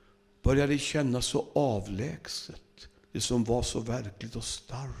börjar det kännas så avlägset. Det som var så verkligt och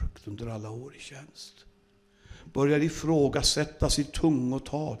starkt under alla år i tjänst. Börjar ifrågasättas i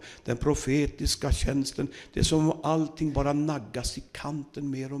tungotal, den profetiska tjänsten. Det är som om allting bara naggas i kanten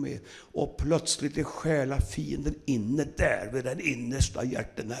mer och mer. Och plötsligt är själafienden inne där vid den innersta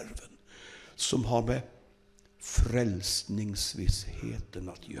hjärtenerven. Som har med frälsningsvissheten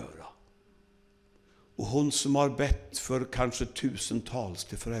att göra. Och hon som har bett för kanske tusentals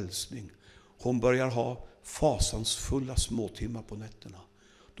till frälsning, hon börjar ha fasansfulla småtimmar på nätterna.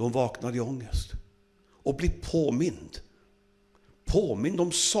 De vaknar i ångest. Och blir påmind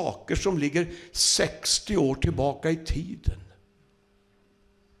om saker som ligger 60 år tillbaka i tiden.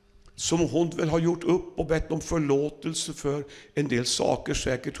 Som hon väl har gjort upp och bett om förlåtelse för en del saker,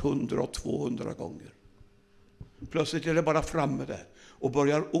 säkert 100 och 200 gånger. Plötsligt är det bara framme där och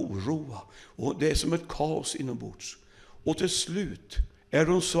börjar oroa. Och det är som ett kaos inombords. Och till slut är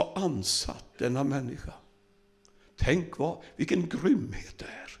hon så ansatt, denna människa. Tänk vilken grymhet det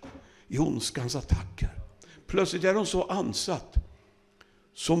är i ondskans attacker. Plötsligt är hon så ansatt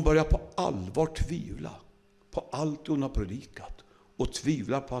som börjar på allvar tvivla på allt hon har predikat och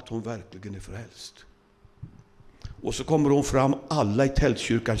tvivla på att hon verkligen är frälst. Och så kommer hon fram, alla i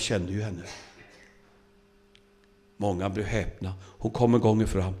tältkyrkan kände ju henne. Många blev häpna. Hon kommer gången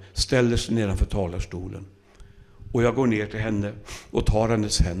fram, ställer sig nedanför talarstolen. Och jag går ner till henne och tar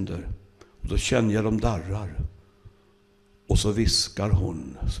hennes händer. Och då känner jag dem darrar. Och så viskar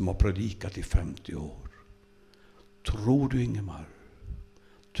hon, som har predikat i 50 år. Tror du, Ingemar?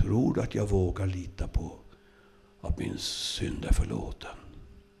 Tror du att jag vågar lita på att min synd är förlåten?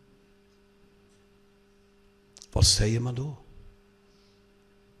 Vad säger man då?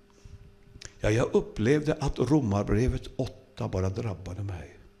 Ja, jag upplevde att Romarbrevet 8 bara drabbade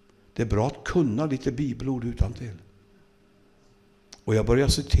mig. Det är bra att kunna lite bibelord utantill. Och jag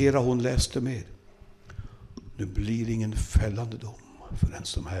började citera, hon läste med. Nu blir det ingen fällande dom för den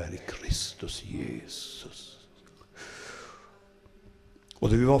som är i Kristus Jesus. Och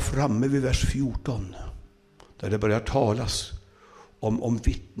då vi var framme vid vers 14, där det börjar talas om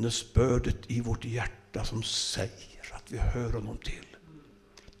vittnesbördet i vårt hjärta som säger att vi hör honom till.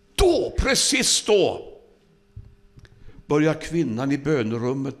 Då, precis då, börjar kvinnan i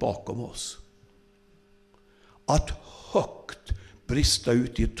bönerummet bakom oss att högt brista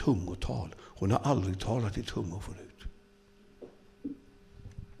ut i ett tungotal. Hon har aldrig talat i tungor förut.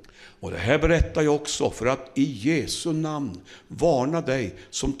 Och det här berättar jag också för att i Jesu namn varna dig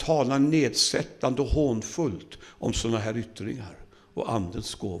som talar nedsättande och hånfullt om sådana här yttringar och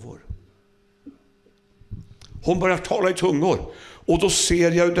andens gåvor. Hon börjar tala i tungor Och då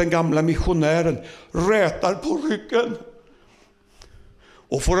ser jag den gamla missionären rätar på ryggen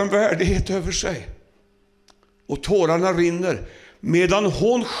och får en värdighet över sig. Och tårarna rinner medan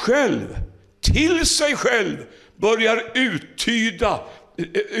hon själv, till sig själv, börjar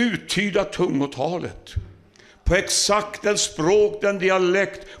uttyda tungotalet. På exakt den språk, den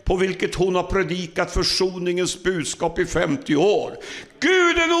dialekt på vilket hon har predikat försoningens budskap i 50 år.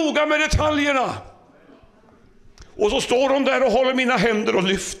 Gud är noga med detaljerna. Och så står hon där och håller mina händer och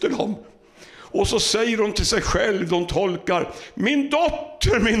lyfter dem. Och så säger hon till sig själv, de tolkar: min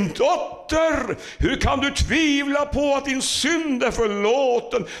dotter, hur kan du tvivla på att din synd är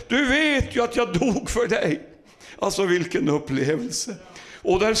förlåten? Du vet ju att jag dog för dig. Alltså vilken upplevelse.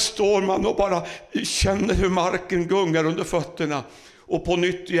 Och där står man och bara känner hur marken gungar under fötterna. Och på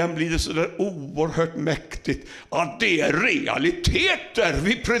nytt igen blir det så där oerhört mäktigt. Ja, det är realiteter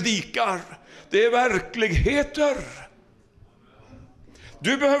vi predikar. Det är verkligheter.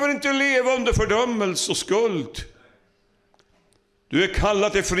 Du behöver inte leva under fördömelse och skuld. Du är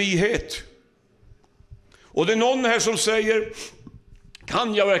kallad till frihet. Och det är någon här som säger: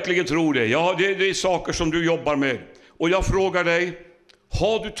 kan jag verkligen tro det? Ja, det är saker som du jobbar med. Och jag frågar dig: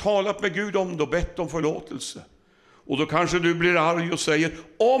 har du talat med Gud om det och bett om förlåtelse? Och då kanske du blir arg och säger: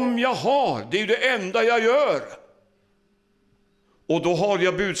 om jag har, det är ju det enda jag gör. Och då har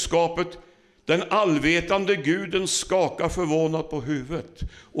jag budskapet: den allvetande Guden skakar förvånat på huvudet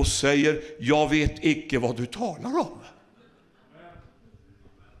och säger: jag vet icke vad du talar om.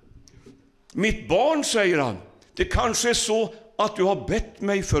 Mitt barn, säger han, det kanske är så att du har bett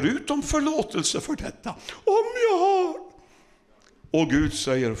mig förut om förlåtelse för detta. Om jag har. Och Gud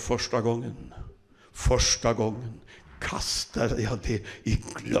säger: första gången kastade jag det i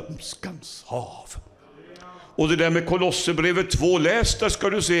glömskans hav. Och det där med Kolosserbrevet 2, läs där ska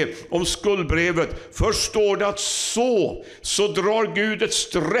du se om skuldbrevet. Först står det att så drar Gud ett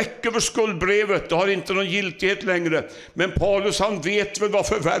streck över skuldbrevet. Det har inte någon giltighet längre. Men Paulus, han vet väl vad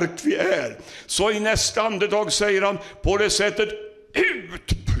för verk vi är. Så i nästa andedag säger han: på det sättet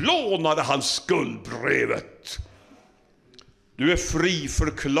utplånade han skuldbrevet. Du är fri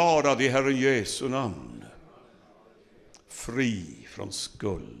förklarad i Herren Jesu namn. Fri från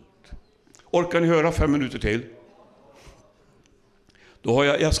skuld. Orkar ni höra 5 minuter till? Då har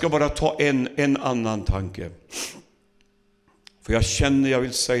jag ska bara ta en annan tanke. För jag känner jag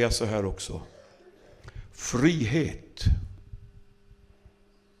vill säga så här också. Frihet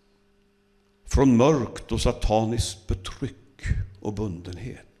från mörkt och sataniskt betryck och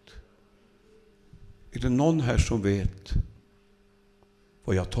bundenhet. Är det någon här som vet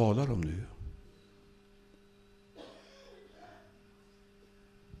vad jag talar om nu?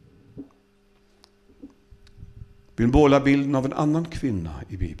 Vi vill måla bilden av en annan kvinna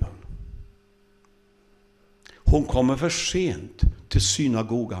i Bibeln. Hon kommer för sent till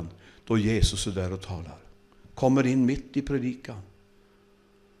synagogan då Jesus är där och talar. Kommer in mitt i predikan.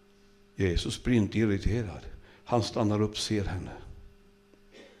 Jesus blir inte irriterad. Han stannar upp, ser henne.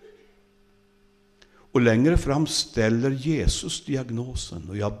 Och längre fram ställer Jesus diagnosen.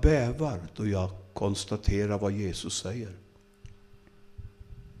 Och jag bävar då jag konstaterar vad Jesus säger.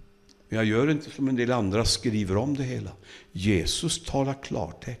 Men jag gör inte som en del andra, skriver om det hela. Jesus talar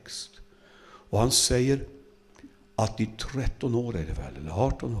klartext. Och han säger att i 13 år är det väl, eller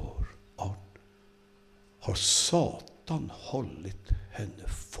 18 år, har Satan hållit henne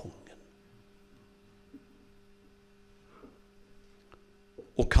fången.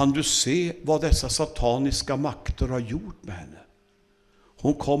 Och kan du se vad dessa sataniska makter har gjort med henne?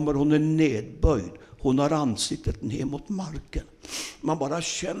 Hon är nedböjd. Hon har ansiktet ner mot marken. Man bara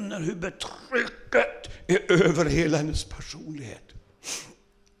känner hur betrycket är över hela hennes personlighet.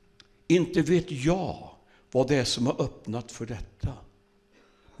 Inte vet jag vad det är som har öppnat för detta.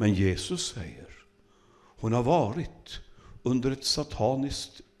 Men Jesus säger: hon har varit under en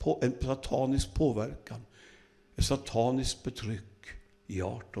satanisk påverkan, ett sataniskt betryck i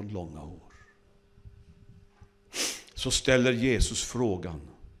 18 långa år. Så ställer Jesus frågan.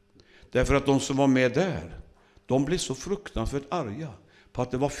 Därför att de som var med där, de blev så fruktansvärt arga på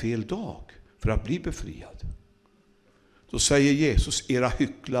att det var fel dag för att bli befriad. Då säger Jesus: era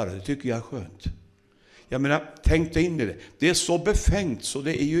hycklare. Det tycker jag är skönt. Jag menar, tänk dig in i det. Det är så befängt så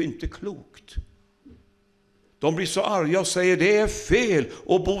det är ju inte klokt. De blir så arga och säger: det är fel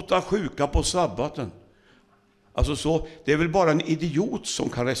att bota sjuka på sabbaten. Alltså så, det är väl bara en idiot som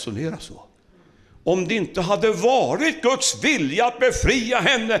kan resonera så. Om det inte hade varit Guds vilja att befria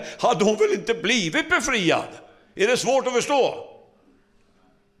henne, hade hon väl inte blivit befriad? Är det svårt att förstå?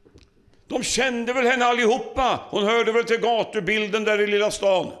 De kände väl henne allihopa. Hon hörde väl till gatubilden där i lilla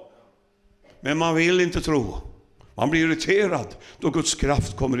stan. Men man vill inte tro. Man blir irriterad då Guds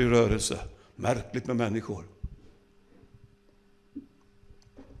kraft kommer i rörelse. Märkligt med människor.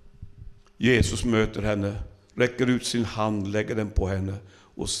 Jesus möter henne, räcker ut sin hand, lägger den på henne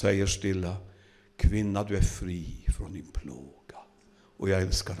och säger stilla: kvinna, du är fri från din plåga. Och jag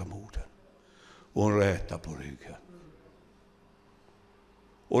älskar de orden. Och hon rätar på ryggen.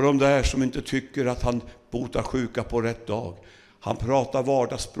 Och de där som inte tycker att han botar sjuka på rätt dag, han pratar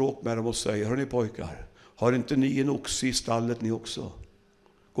vardagsspråk med dem och säger: hörni pojkar, har inte ni en oxe i stallet ni också?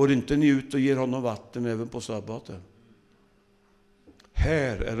 Går inte ni ut och ger honom vatten även på sabbaten?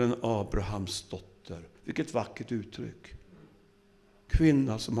 Här är en Abrahams dotter. Vilket vackert uttryck.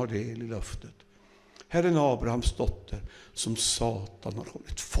 Kvinna som har del i löftet. Här är en Abrahams dotter som Satan har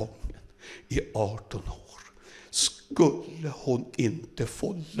hållit fången i 18 år. Skulle hon inte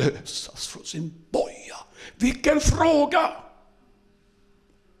få lösas från sin boja? Vilken fråga!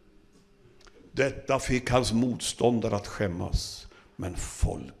 Detta fick hans motståndare att skämmas. Men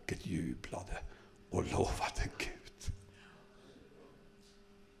folket jublade och lovade Gud.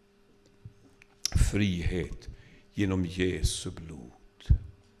 Frihet genom Jesu blod.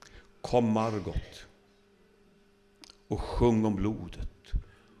 Kom Margot och sjung om blodet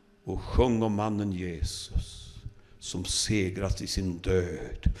och sjung om mannen Jesus som segrat i sin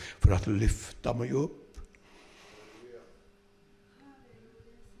död för att lyfta mig upp.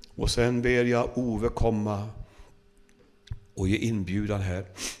 Och sen ber jag Ove komma och ge inbjudan här.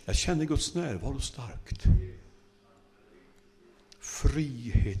 Jag känner Guds närvaro starkt.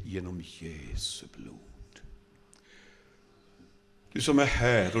 Frihet genom Jesu blod. Du som är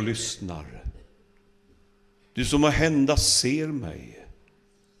här och lyssnar. Du som har hända ser mig.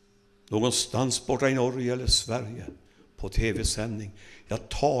 Någonstans borta i Norge eller Sverige. På tv-sändning. Jag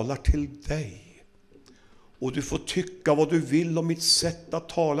talar till dig. Och du får tycka vad du vill om mitt sätt att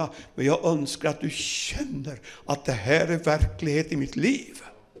tala. Men jag önskar att du känner att det här är verklighet i mitt liv.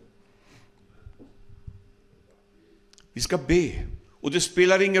 Vi ska be. Och det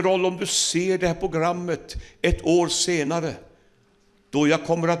spelar ingen roll om du ser det här programmet ett år senare. Då jag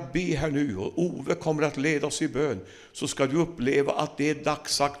kommer att be här nu och Ove kommer att leda oss i bön. Så ska du uppleva att det är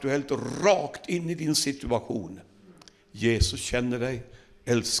dagsaktuellt rakt in i din situation. Jesus känner dig,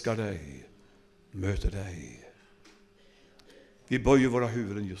 älskar dig, möter dig. Vi böjer våra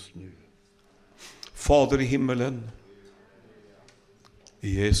huvuden just nu. Fader i himmelen,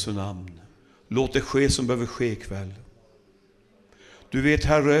 i Jesu namn, låt det ske som behöver ske ikväll. Du vet,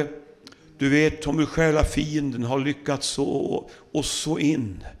 Herre, du vet om hur själa fienden har lyckats så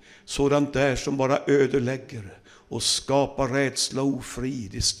in sådant där som bara ödelägger och skapar rädsla och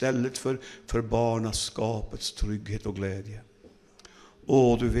ofrid istället för barnaskapets trygghet och glädje.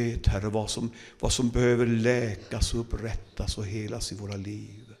 Du vet, Herre, vad som behöver läkas och upprättas och helas i våra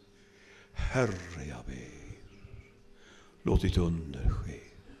liv. Herre, jag ber, låt ditt under ske.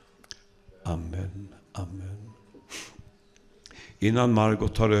 Amen, amen. Innan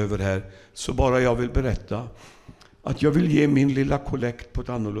Margot tar över här så bara jag vill berätta att jag vill ge min lilla kollekt på ett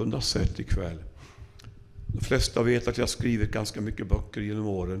annorlunda sätt ikväll. De flesta vet att jag skrivit ganska mycket böcker genom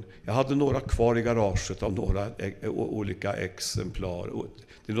åren. Jag hade några kvar i garaget av några olika exemplar.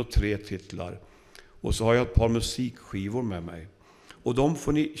 Det är nog 3 titlar. Och så har jag ett par musikskivor med mig. Och de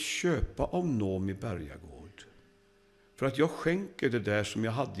får ni köpa av Nomi Bergagård. För att jag skänker det där som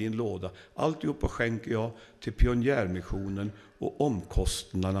jag hade i en låda. Alltihopa skänker jag till Pionjärmissionen och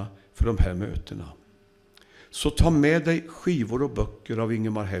omkostnaderna för de här mötena. Så ta med dig skivor och böcker av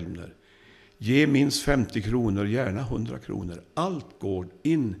Ingemar Helmner. Ge minst 50 kronor, gärna 100 kronor. Allt går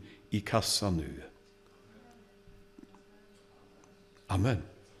in i kassan nu. Amen.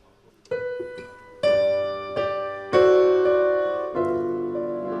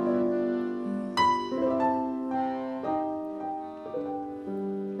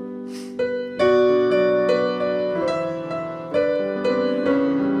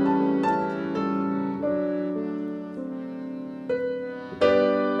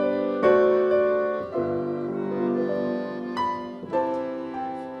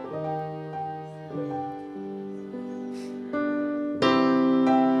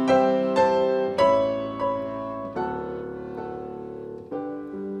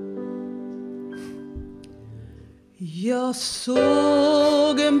 Jag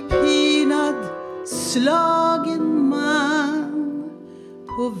såg en pinad, slagen man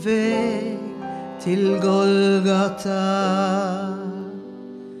på väg till Golgata.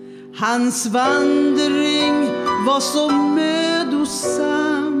 Hans vandring var så mödosam,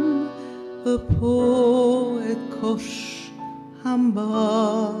 upp på ett kors han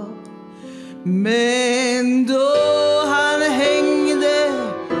bar. Men då han hängde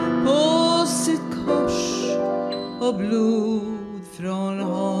på sitt kors blod från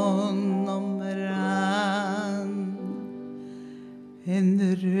honom rann.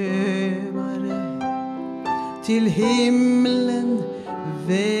 En rövare till himlen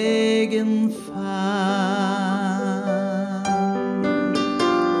vägen fann.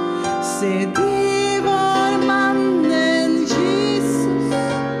 Se, det var mannen Jesus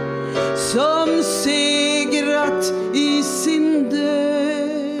som segrat i sin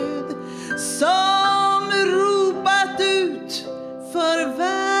död, som ropat ut för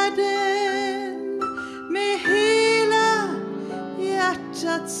världen med hela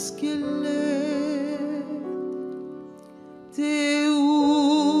hjärtats glöd. Det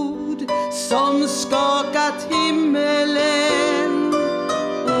ord som skakat himmelen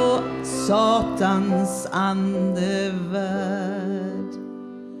och Satans andevärld.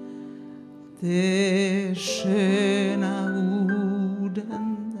 Det sköna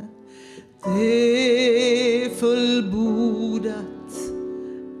orden, det fullbordat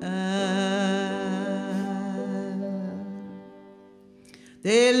är.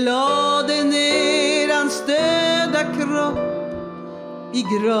 Det lade ner hans döda kropp i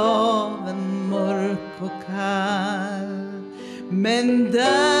graven mörk och kall. Men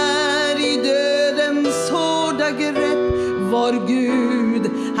där i dödens hårda grepp var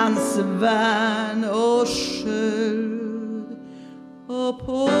Gud hans värn och sköld. Och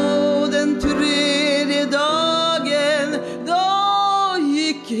på den tredje dagen, då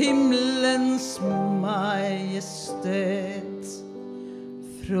gick himlens majestät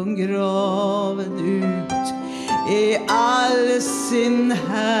från graven ut i all sin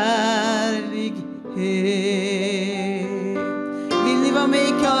härlighet. Vill ni vara med i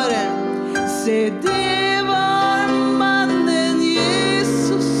kören? Se, det var mannen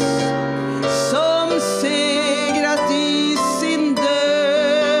Jesus som segrat i sin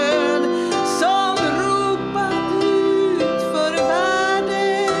död, som ropat ut för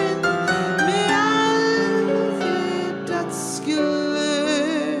världen med allt hjärtats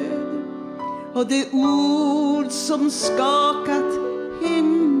glöd. Och det ord som skakat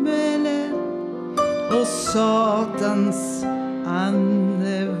himmelen och Satans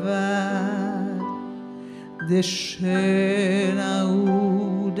andevärld. Det sköna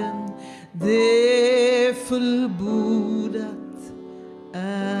orden, det fullbordat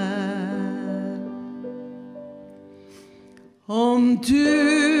är. Om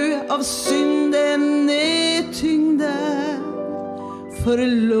du av synden är tyngd är,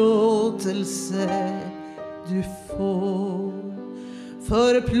 förlåtelse du får.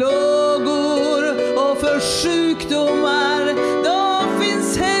 För plågor och för sjukdomar, då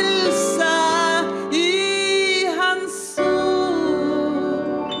finns hälsa i hans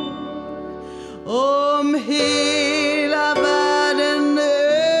ord. Om hela världen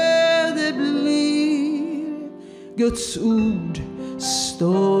öde blir, Guds ord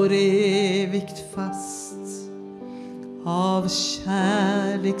står evigt fast. Av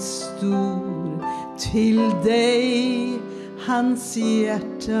kärlek stor till dig hans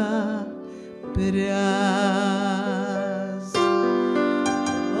hjärta brast.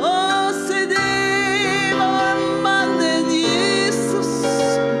 Och se, det var mannen Jesus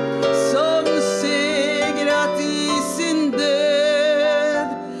som segrat i sin död,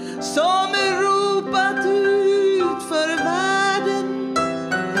 som ropat ut för världen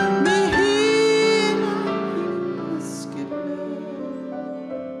med hela himlens glöd.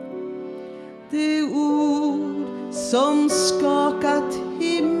 Det ord som skakat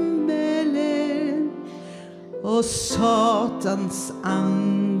himmelen och Satans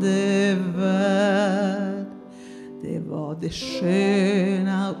andevärld. Det var det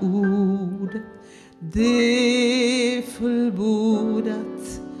sköna ord, det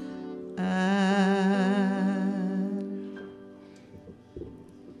fullbordat är.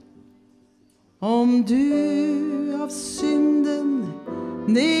 Om du av synden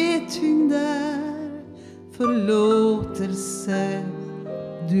nedtyngd är, förlåtelse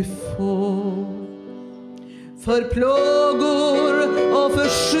du får. För plågor och för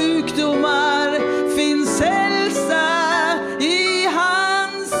sjukdomar finns hälsa i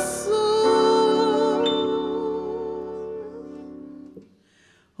hans ord.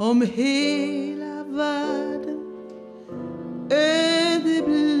 Om hela världen öde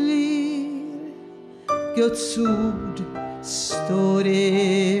blir, Guds ord står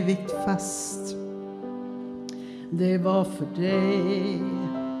evigt fast. Det var för dig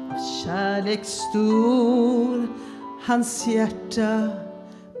av kärlek stor hans hjärta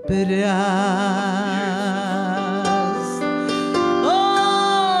brast.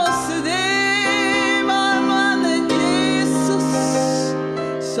 Åh, så det var mannen Jesus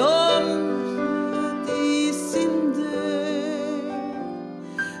som i sin död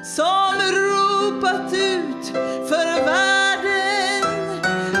som ropat ut för världen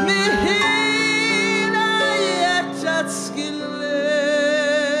med hela hjärtats glöd.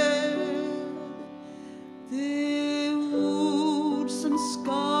 Det ord som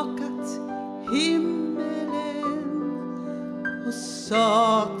skakat himmelen och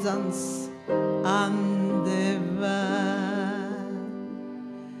Satans andevärld.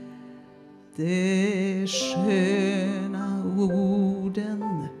 Det sköna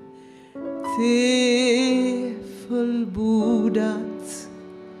orden, det fullbordat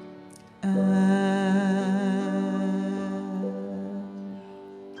är.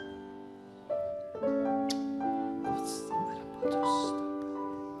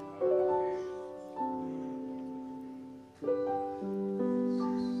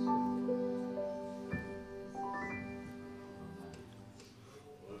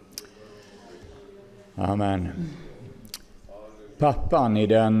 Amen. Pappan i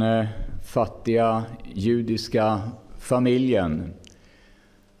den fattiga judiska familjen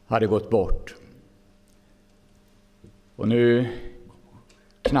hade gått bort. Och nu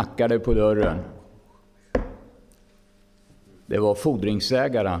knackade på dörren. Det var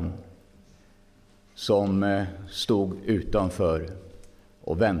fordringsägaren som stod utanför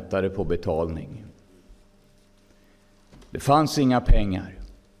och väntade på betalning. Det fanns inga pengar.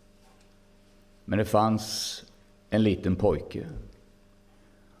 Men det fanns en liten pojke.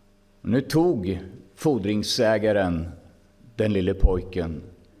 Och nu tog fordringsägaren den lille pojken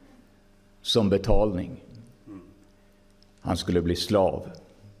som betalning. Han skulle bli slav.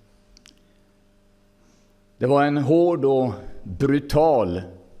 Det var en hård och brutal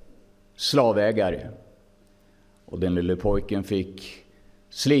slavägare. Och den lille pojken fick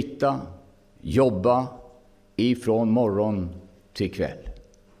slita, jobba ifrån morgon till kväll.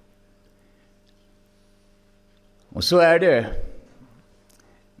 Och så är det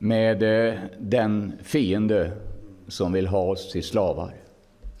med den fiende som vill ha oss till slavar.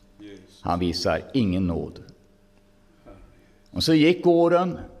 Han visar ingen nåd. Och så gick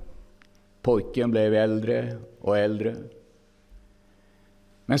åren. Pojken blev äldre och äldre.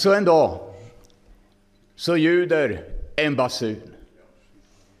 Men så en dag så ljuder en basun.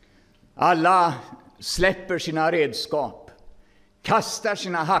 Alla släpper sina redskap, kastar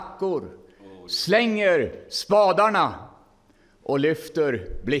sina hackor, slänger spadarna och lyfter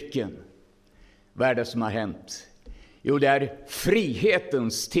blicken. Vad är det som har hänt? Jo, det är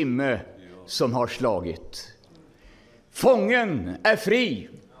frihetens timme som har slagit. Fången är fri.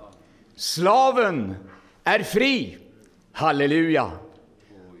 Slaven är fri. Halleluja.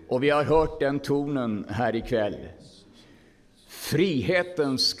 Och vi har hört den tonen här ikväll.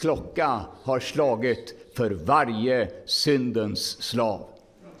 Frihetens klocka har slagit för varje syndens slav.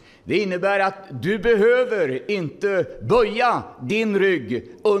 Det innebär att du behöver inte böja din rygg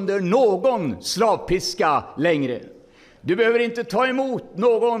under någon slavpiska längre. Du behöver inte ta emot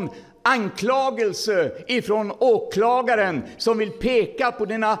någon anklagelse ifrån åklagaren som vill peka på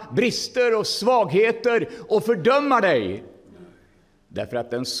dina brister och svagheter och fördöma dig. Därför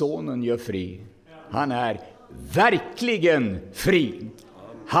att den sonen gör fri. Han är verkligen fri.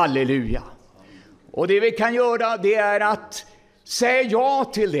 Halleluja. Och det vi kan göra, det är att säga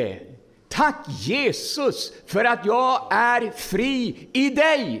ja till det. Tack Jesus för att jag är fri i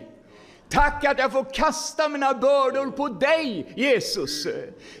dig. Tack att jag får kasta mina bördor på dig, Jesus.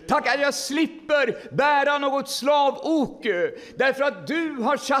 Tack att jag slipper bära något slavok. Därför att du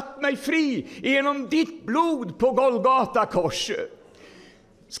har satt mig fri genom ditt blod på Golgata kors.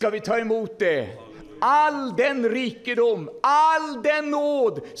 Ska vi ta emot det? All den rikedom, all den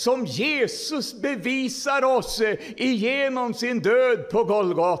nåd som Jesus bevisar oss igenom sin död på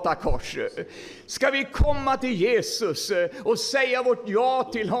Golgata kors. Ska vi komma till Jesus och säga vårt ja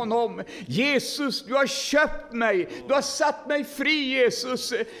till honom. Jesus, du har köpt mig. Du har satt mig fri,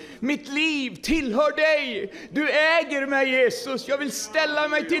 Jesus. Mitt liv tillhör dig. Du äger mig, Jesus. Jag vill ställa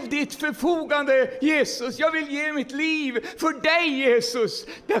mig till ditt förfogande, Jesus. Jag vill ge mitt liv för dig, Jesus.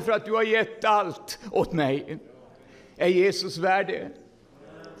 Därför att du har gett allt åt mig. Är Jesus värd det?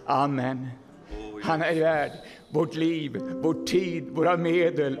 Amen. Han är värd vårt liv, vår tid, våra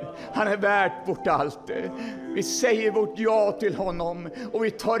medel. Han är värd vårt allt. Vi säger vårt ja till honom och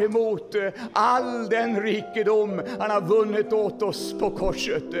vi tar emot all den rikedom han har vunnit åt oss på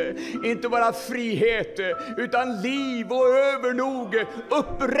korset. Inte bara frihet utan liv och övernog,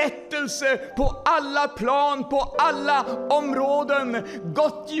 upprättelse på alla plan, på alla områden,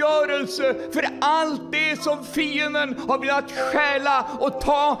 gottgörelse för allt det som fienden har velat stjäla och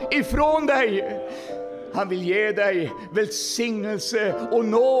ta ifrån dig. Han vill ge dig välsignelse och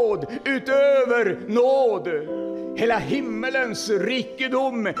nåd utöver nåd. Hela himmelens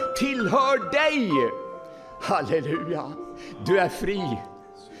rikedom tillhör dig. Halleluja. Du är fri.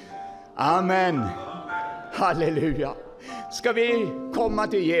 Amen. Halleluja. Ska vi komma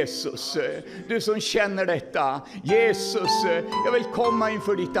till Jesus? Du som känner detta. Jesus, jag vill komma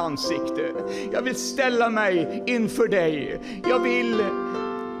inför ditt ansikte. Jag vill ställa mig inför dig. Jag vill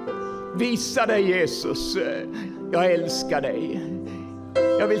visa dig, Jesus. Jag älskar dig.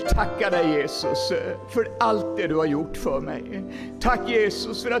 Jag vill tacka dig, Jesus, för allt det du har gjort för mig. Tack,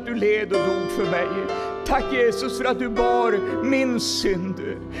 Jesus, för att du led och dog för mig. Tack, Jesus, för att du bar min synd.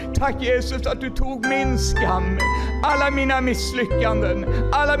 Tack, Jesus, att du tog min skam. Alla mina misslyckanden,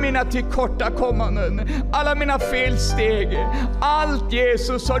 alla mina tillkortakommanden, alla mina felsteg. Allt,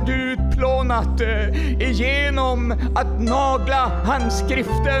 Jesus, har du utplånat igenom att nagla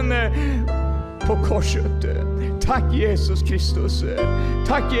handskriften på korset. Tack, Jesus Kristus.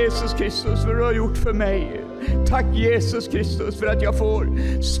 Tack, Jesus Kristus, för vad du har gjort för mig. Tack, Jesus Kristus, för att jag får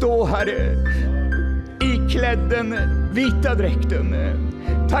stå här iklädd den vita dräkten.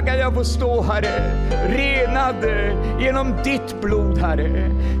 Tack att jag får stå, Herre, renad genom ditt blod,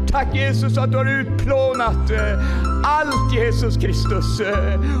 Herre. Tack, Jesus, att du har utplånat allt, Jesus Kristus,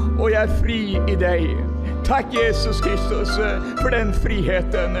 och jag är fri i dig. Tack, Jesus Kristus, för den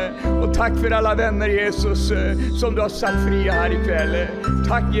friheten. Och tack för alla vänner, Jesus, som du har satt fria här ikväll.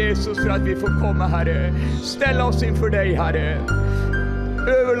 Tack, Jesus, för att vi får komma, Herre. Ställa oss inför dig, Herre.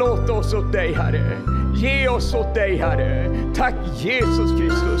 Överlåt oss åt dig, Herre. Ge oss åt dig, Herre. Tack, Jesus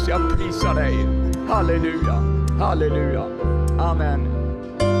Kristus, jag prisar dig. Halleluja, halleluja. Amen.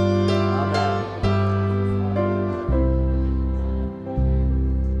 Amen.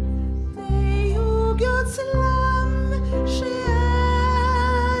 Dig, o Guds lamm, ske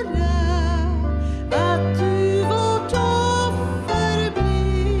ära, att du vårt offer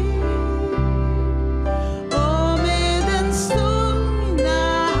blir, och med den stungna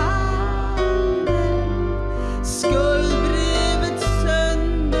handen skuldbrevet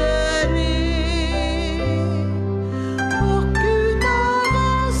sönder är, och utav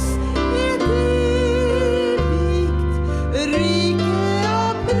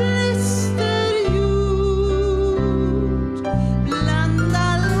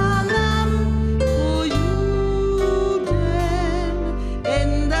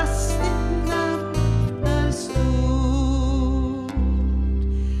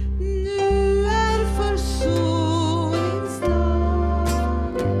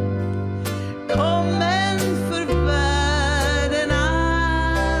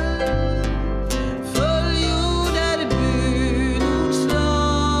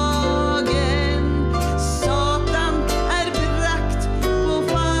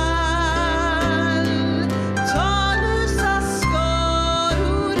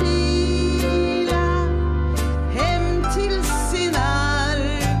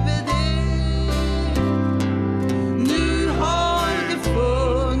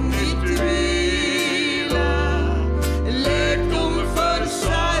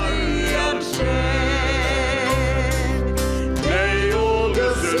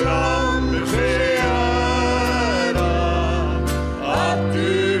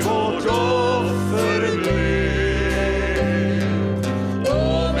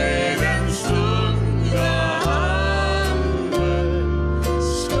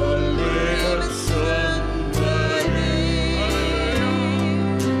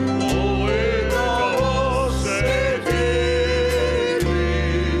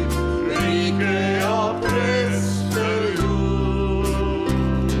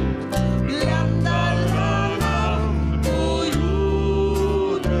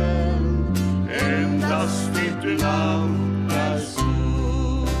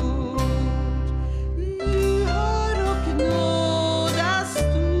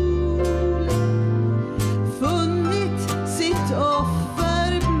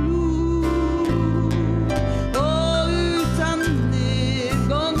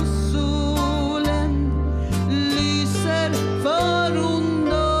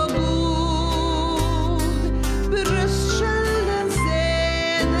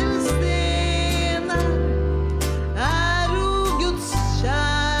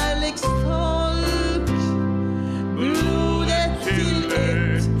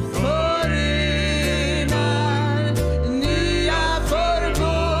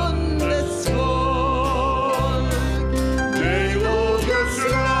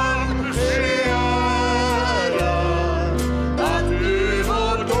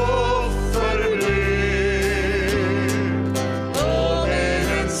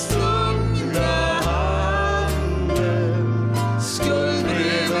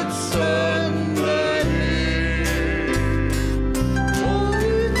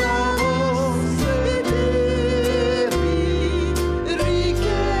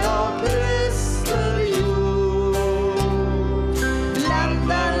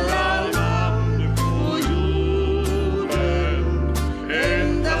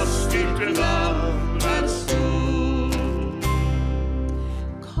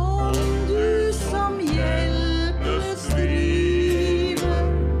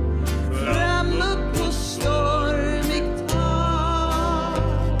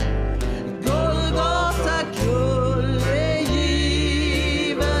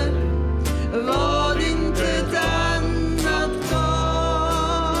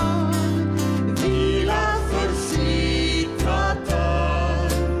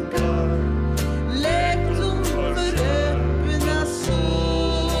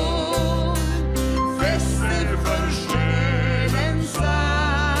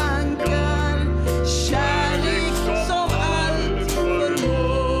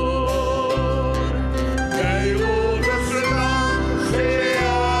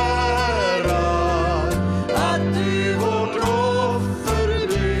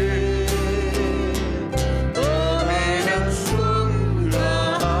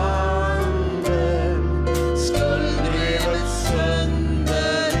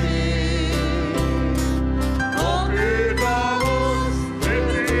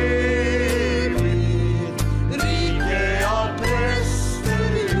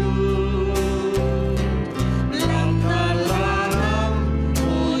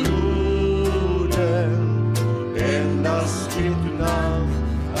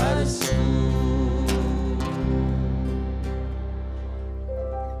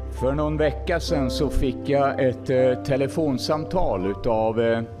För någon vecka sedan så fick jag ett telefonsamtal utav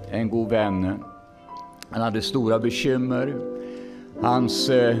en god vän. Han hade stora bekymmer. Hans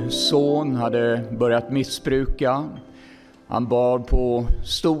son hade börjat missbruka. Han bar på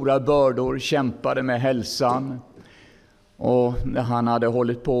stora bördor, kämpade med hälsan. Och när han hade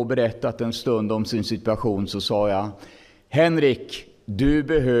hållit på och berättat en stund om sin situation så sa jag: Henrik, du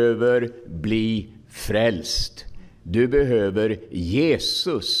behöver bli frälst. Du behöver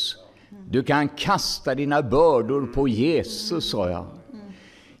Jesus. Du kan kasta dina bördor på Jesus, sa jag.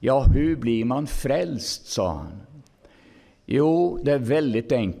 Ja, hur blir man frälst, sa han. Jo, det är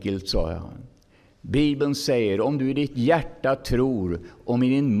väldigt enkelt, sa jag. Bibeln säger, om du i ditt hjärta tror, om i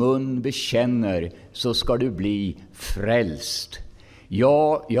din mun bekänner, så ska du bli frälst.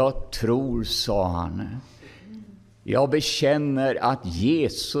 Ja, jag tror, sa han. Jag bekänner att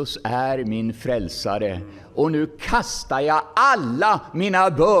Jesus är min frälsare. Och nu kastar jag alla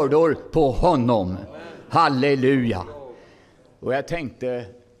mina bördor på honom. Halleluja. Och jag tänkte,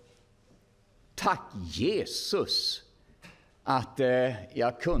 tack Jesus att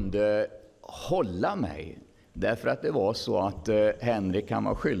jag kunde hålla mig. Därför att det var så att Henrik, han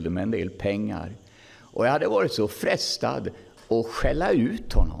var skyldig med en del pengar. Och jag hade varit så frestad att skälla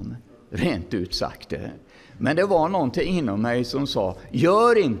ut honom, rent ut sagt. Men det var någonting inom mig som sa,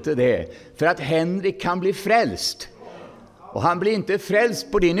 gör inte det, för att Henrik kan bli frälst. Och han blir inte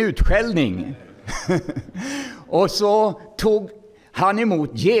frälst på din utskällning. Och så tog han emot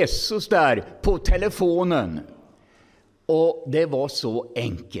Jesus där på telefonen. Och det var så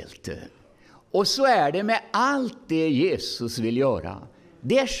enkelt. Och så är det med allt det Jesus vill göra.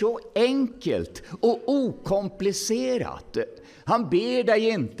 Det är så enkelt och okomplicerat. Han ber dig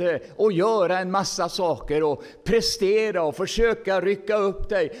inte att göra en massa saker och prestera och försöka rycka upp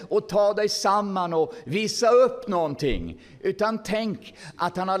dig och ta dig samman och visa upp någonting. Utan tänk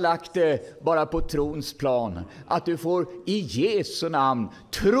att han har lagt det bara på trons plan. Att du får i Jesu namn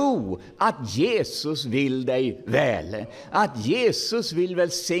tro att Jesus vill dig väl. Att Jesus vill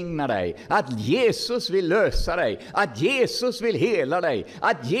välsigna dig. Att Jesus vill lösa dig. Att Jesus vill hela dig.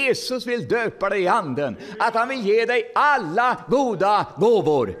 Att Jesus vill döpa dig i anden. Att han vill ge dig alla goda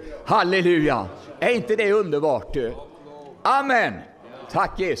gåvor. Halleluja. Är inte det underbart? Amen.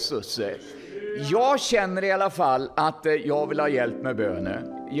 Tack Jesus. Jag känner i alla fall att jag vill ha hjälp med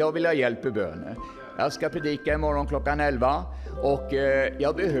bönen. Jag vill ha hjälp med bönen. Jag ska predika imorgon klockan 11. Och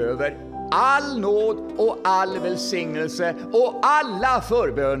jag behöver all nåd och all välsignelse och alla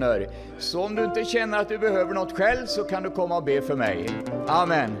förböner. Så om du inte känner att du behöver något själv, så kan du komma och be för mig.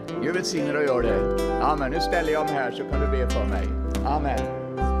 Amen. Gud välsignar och gör det. Amen. Nu ställer jag mig här, så kan du be för mig. Amen.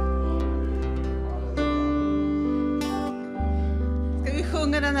 Ska vi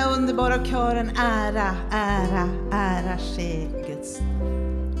sjunga den här underbara kören, ära, ära, ära ske Guds.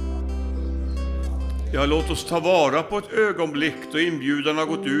 Ja, låt oss ta vara på ett ögonblick då inbjudan har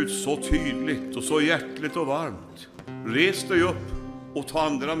gått ut så tydligt och så hjärtligt och varmt. Res dig upp och ta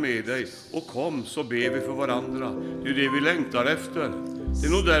andra med dig och kom, så ber vi för varandra. Det är det vi längtar efter. Det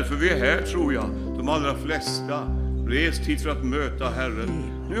är nog därför vi är här, tror jag. De allra flesta rest hit för att möta Herren.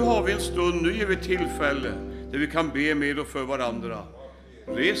 Nu har vi en stund, nu ger vi tillfälle där vi kan be med och för varandra.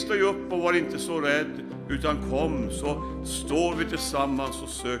 Res dig upp och var inte så rädd, utan kom, så står vi tillsammans och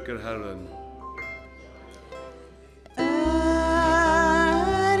söker Herren.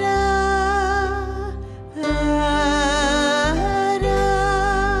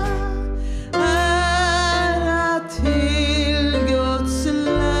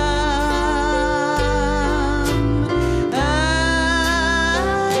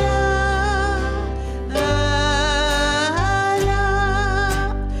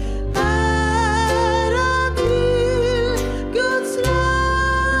 Guds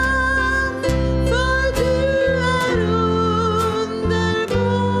lam.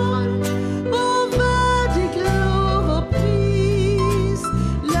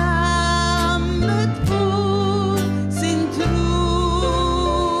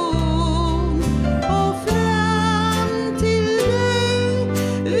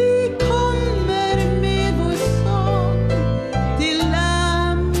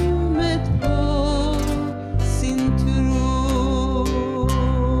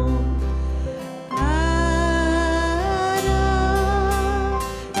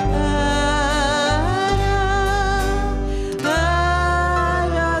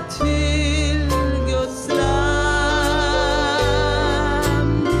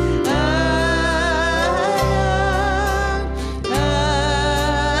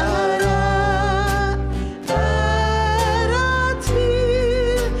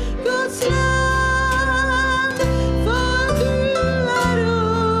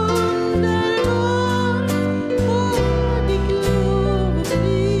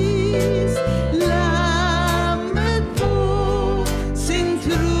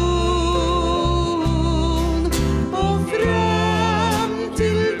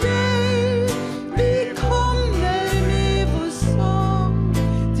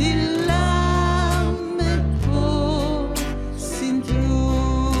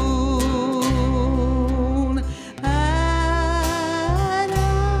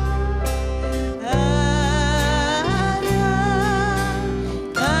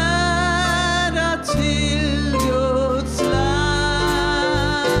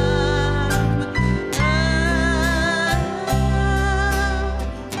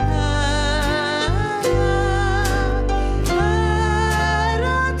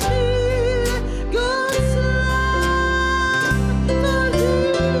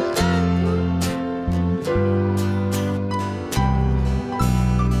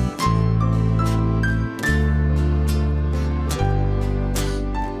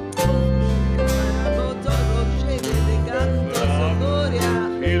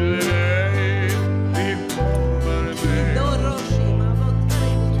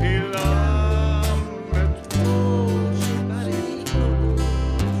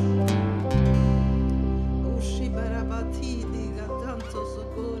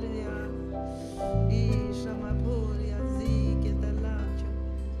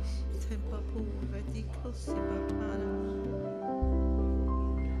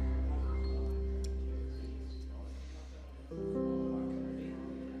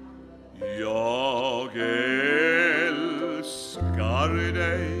 Jag älskar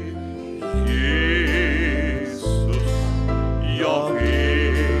dig, Jesus, jag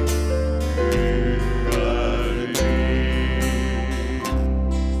vet du är din.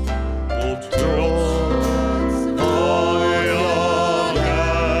 Och trots vad jag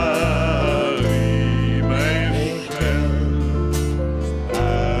är i mig själv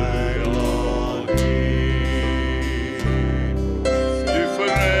är jag din. Du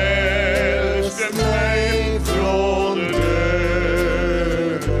frälste mig från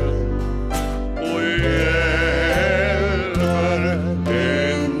döden och hjälper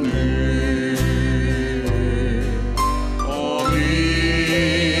ännu. Om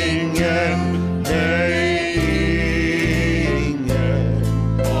ingen, nej ingen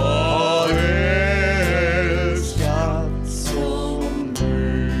har älskat som du.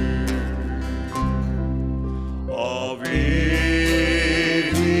 Av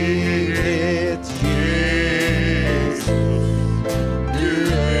evighet Jesus, du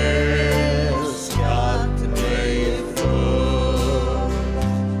älskat mig förr.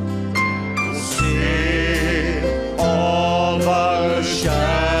 Se av all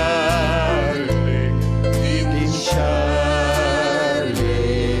kärlek, din kärlek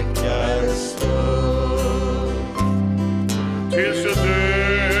är större. Tills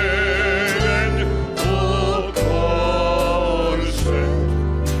döden och korset,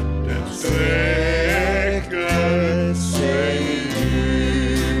 den sträcker sig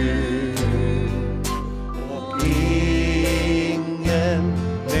ut. Och ingen,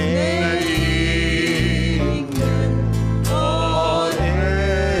 nej ingen har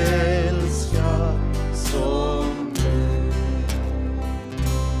älskat som du.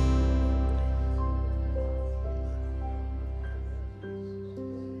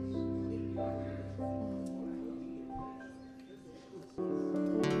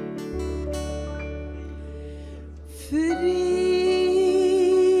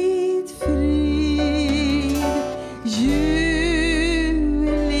 Frid, frid, ljuvliga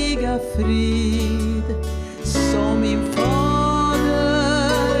frid, som min fader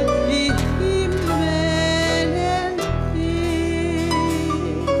i himmelen ger.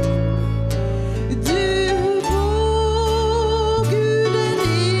 Du bor, Gud den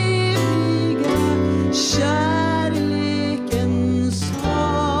eviga, kärlekens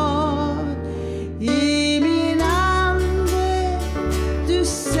hav. I min ande du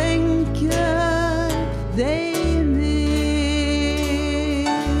sänker dig ner.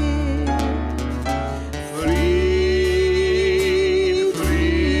 Frid,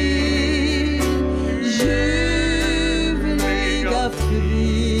 frid, ljuvliga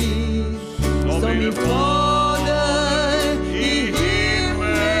frid, som min fader i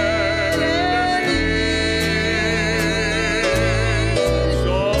himmelen ger.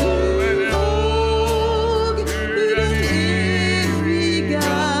 Du den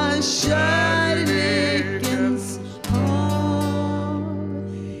eviga, kärlekens hav.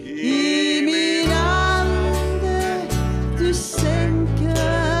 I min ande du sänker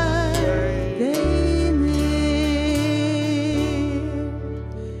dig ner.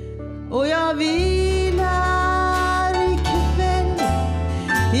 Och jag vilar ikväll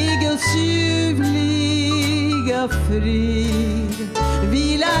i Guds ljuvliga frid,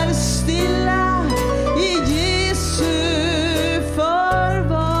 vilar stilla i Jesu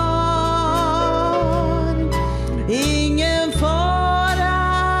förvar. Ingen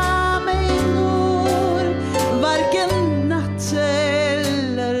fara mig når, varken natt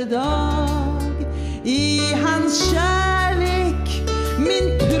eller dag. I hans kärlek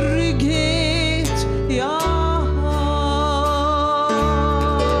min trygghet jag har.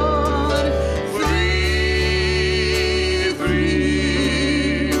 Frid,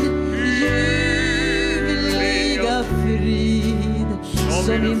 frid, ljuvliga frid, som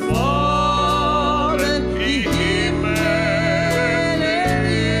min fader i himmelen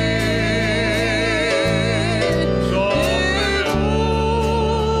ger.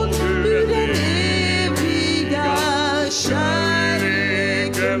 Du den eviga, kärlekens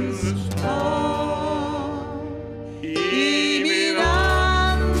hav. I min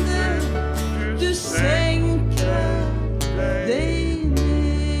ande du sänker dig ner.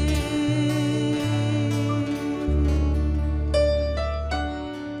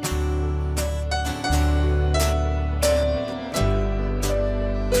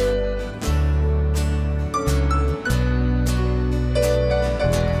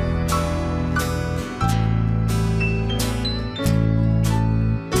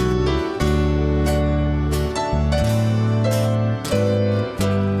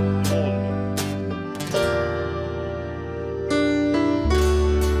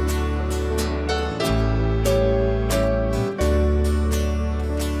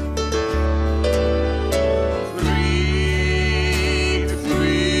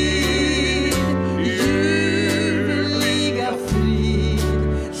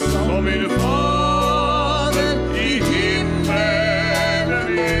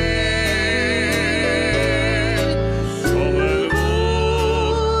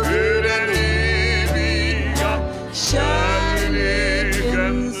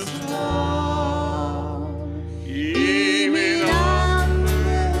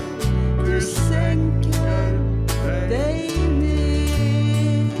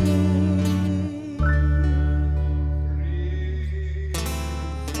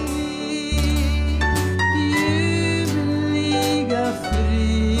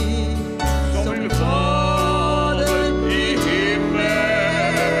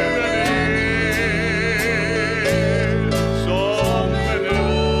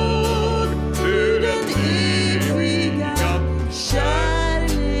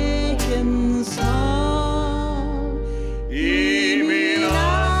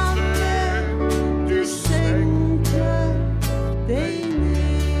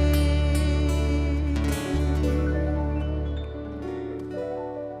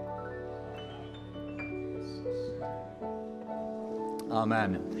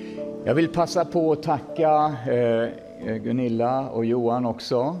 Amen. Jag vill passa på att tacka Gunilla och Johan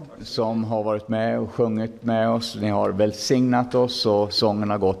också, som har varit med och sjungit med oss. Ni har välsignat oss och sången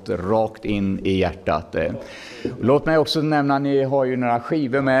har gått rakt in i hjärtat. Låt mig också nämna, ni har ju några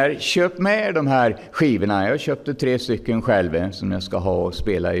skivor med. Köp med de här skivorna. Jag köpte 3 stycken själv som jag ska ha och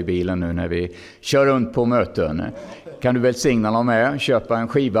spela i bilen nu när vi kör runt på möten. Kan du välsigna dem med, köpa en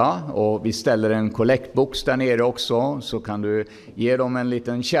skiva, och vi ställer en kollektbox där nere också, så kan du ge dem en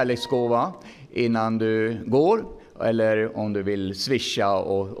liten kärleksgåva innan du går, eller om du vill swisha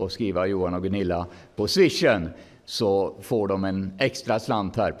och skriva Johan och Gunilla på swishen, så får de en extra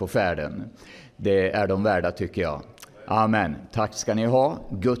slant här på färden. Det är de värda, tycker jag. Amen. Tack ska ni ha.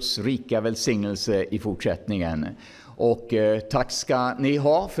 Guds rika välsignelse i fortsättningen. Och tack ska ni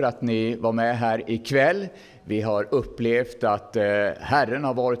ha för att ni var med här ikväll. Vi har upplevt att Herren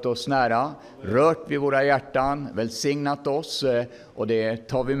har varit oss nära, rört vid våra hjärtan, välsignat oss, och det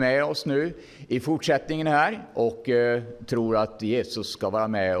tar vi med oss nu i fortsättningen här, och tror att Jesus ska vara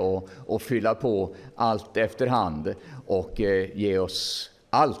med och fylla på allt efterhand och ge oss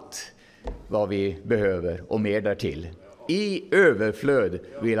allt vad vi behöver och mer därtill. I överflöd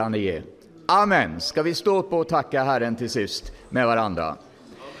vill han ge. Amen. Ska vi stå upp och tacka Herren till sist med varandra?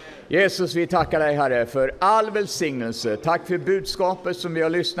 Jesus, vi tackar dig, Herre, för all välsignelse. Tack för budskapet som vi har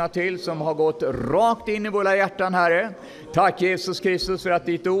lyssnat till, som har gått rakt in i våra hjärtan, Herre. Tack Jesus Kristus för att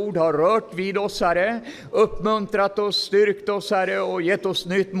ditt ord har rört vid oss, Herre. Uppmuntrat oss, styrkt oss, Herre, och gett oss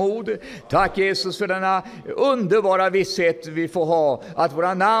nytt mod. Tack Jesus för denna underbara visshet vi får ha, att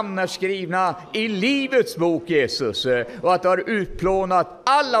våra namn är skrivna i livets bok, Jesus. Och att du har utplånat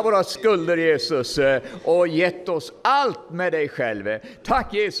alla våra skulder, Jesus, och gett oss allt med dig själv.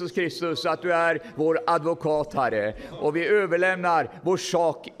 Tack Jesus Kristus att du är vår advokat, Herre. Och vi överlämnar vår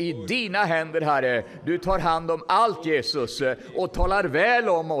sak i dina händer, Herre. Du tar hand om allt, Jesus, och talar väl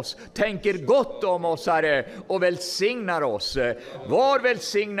om oss, tänker gott om oss, Herre, och välsignar oss. Var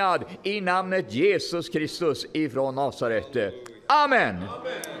välsignad i namnet Jesus Kristus ifrån Nasaret. Amen.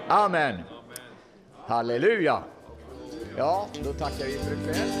 Amen. Halleluja. Ja, då tackar vi för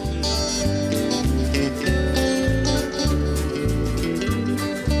ikväll.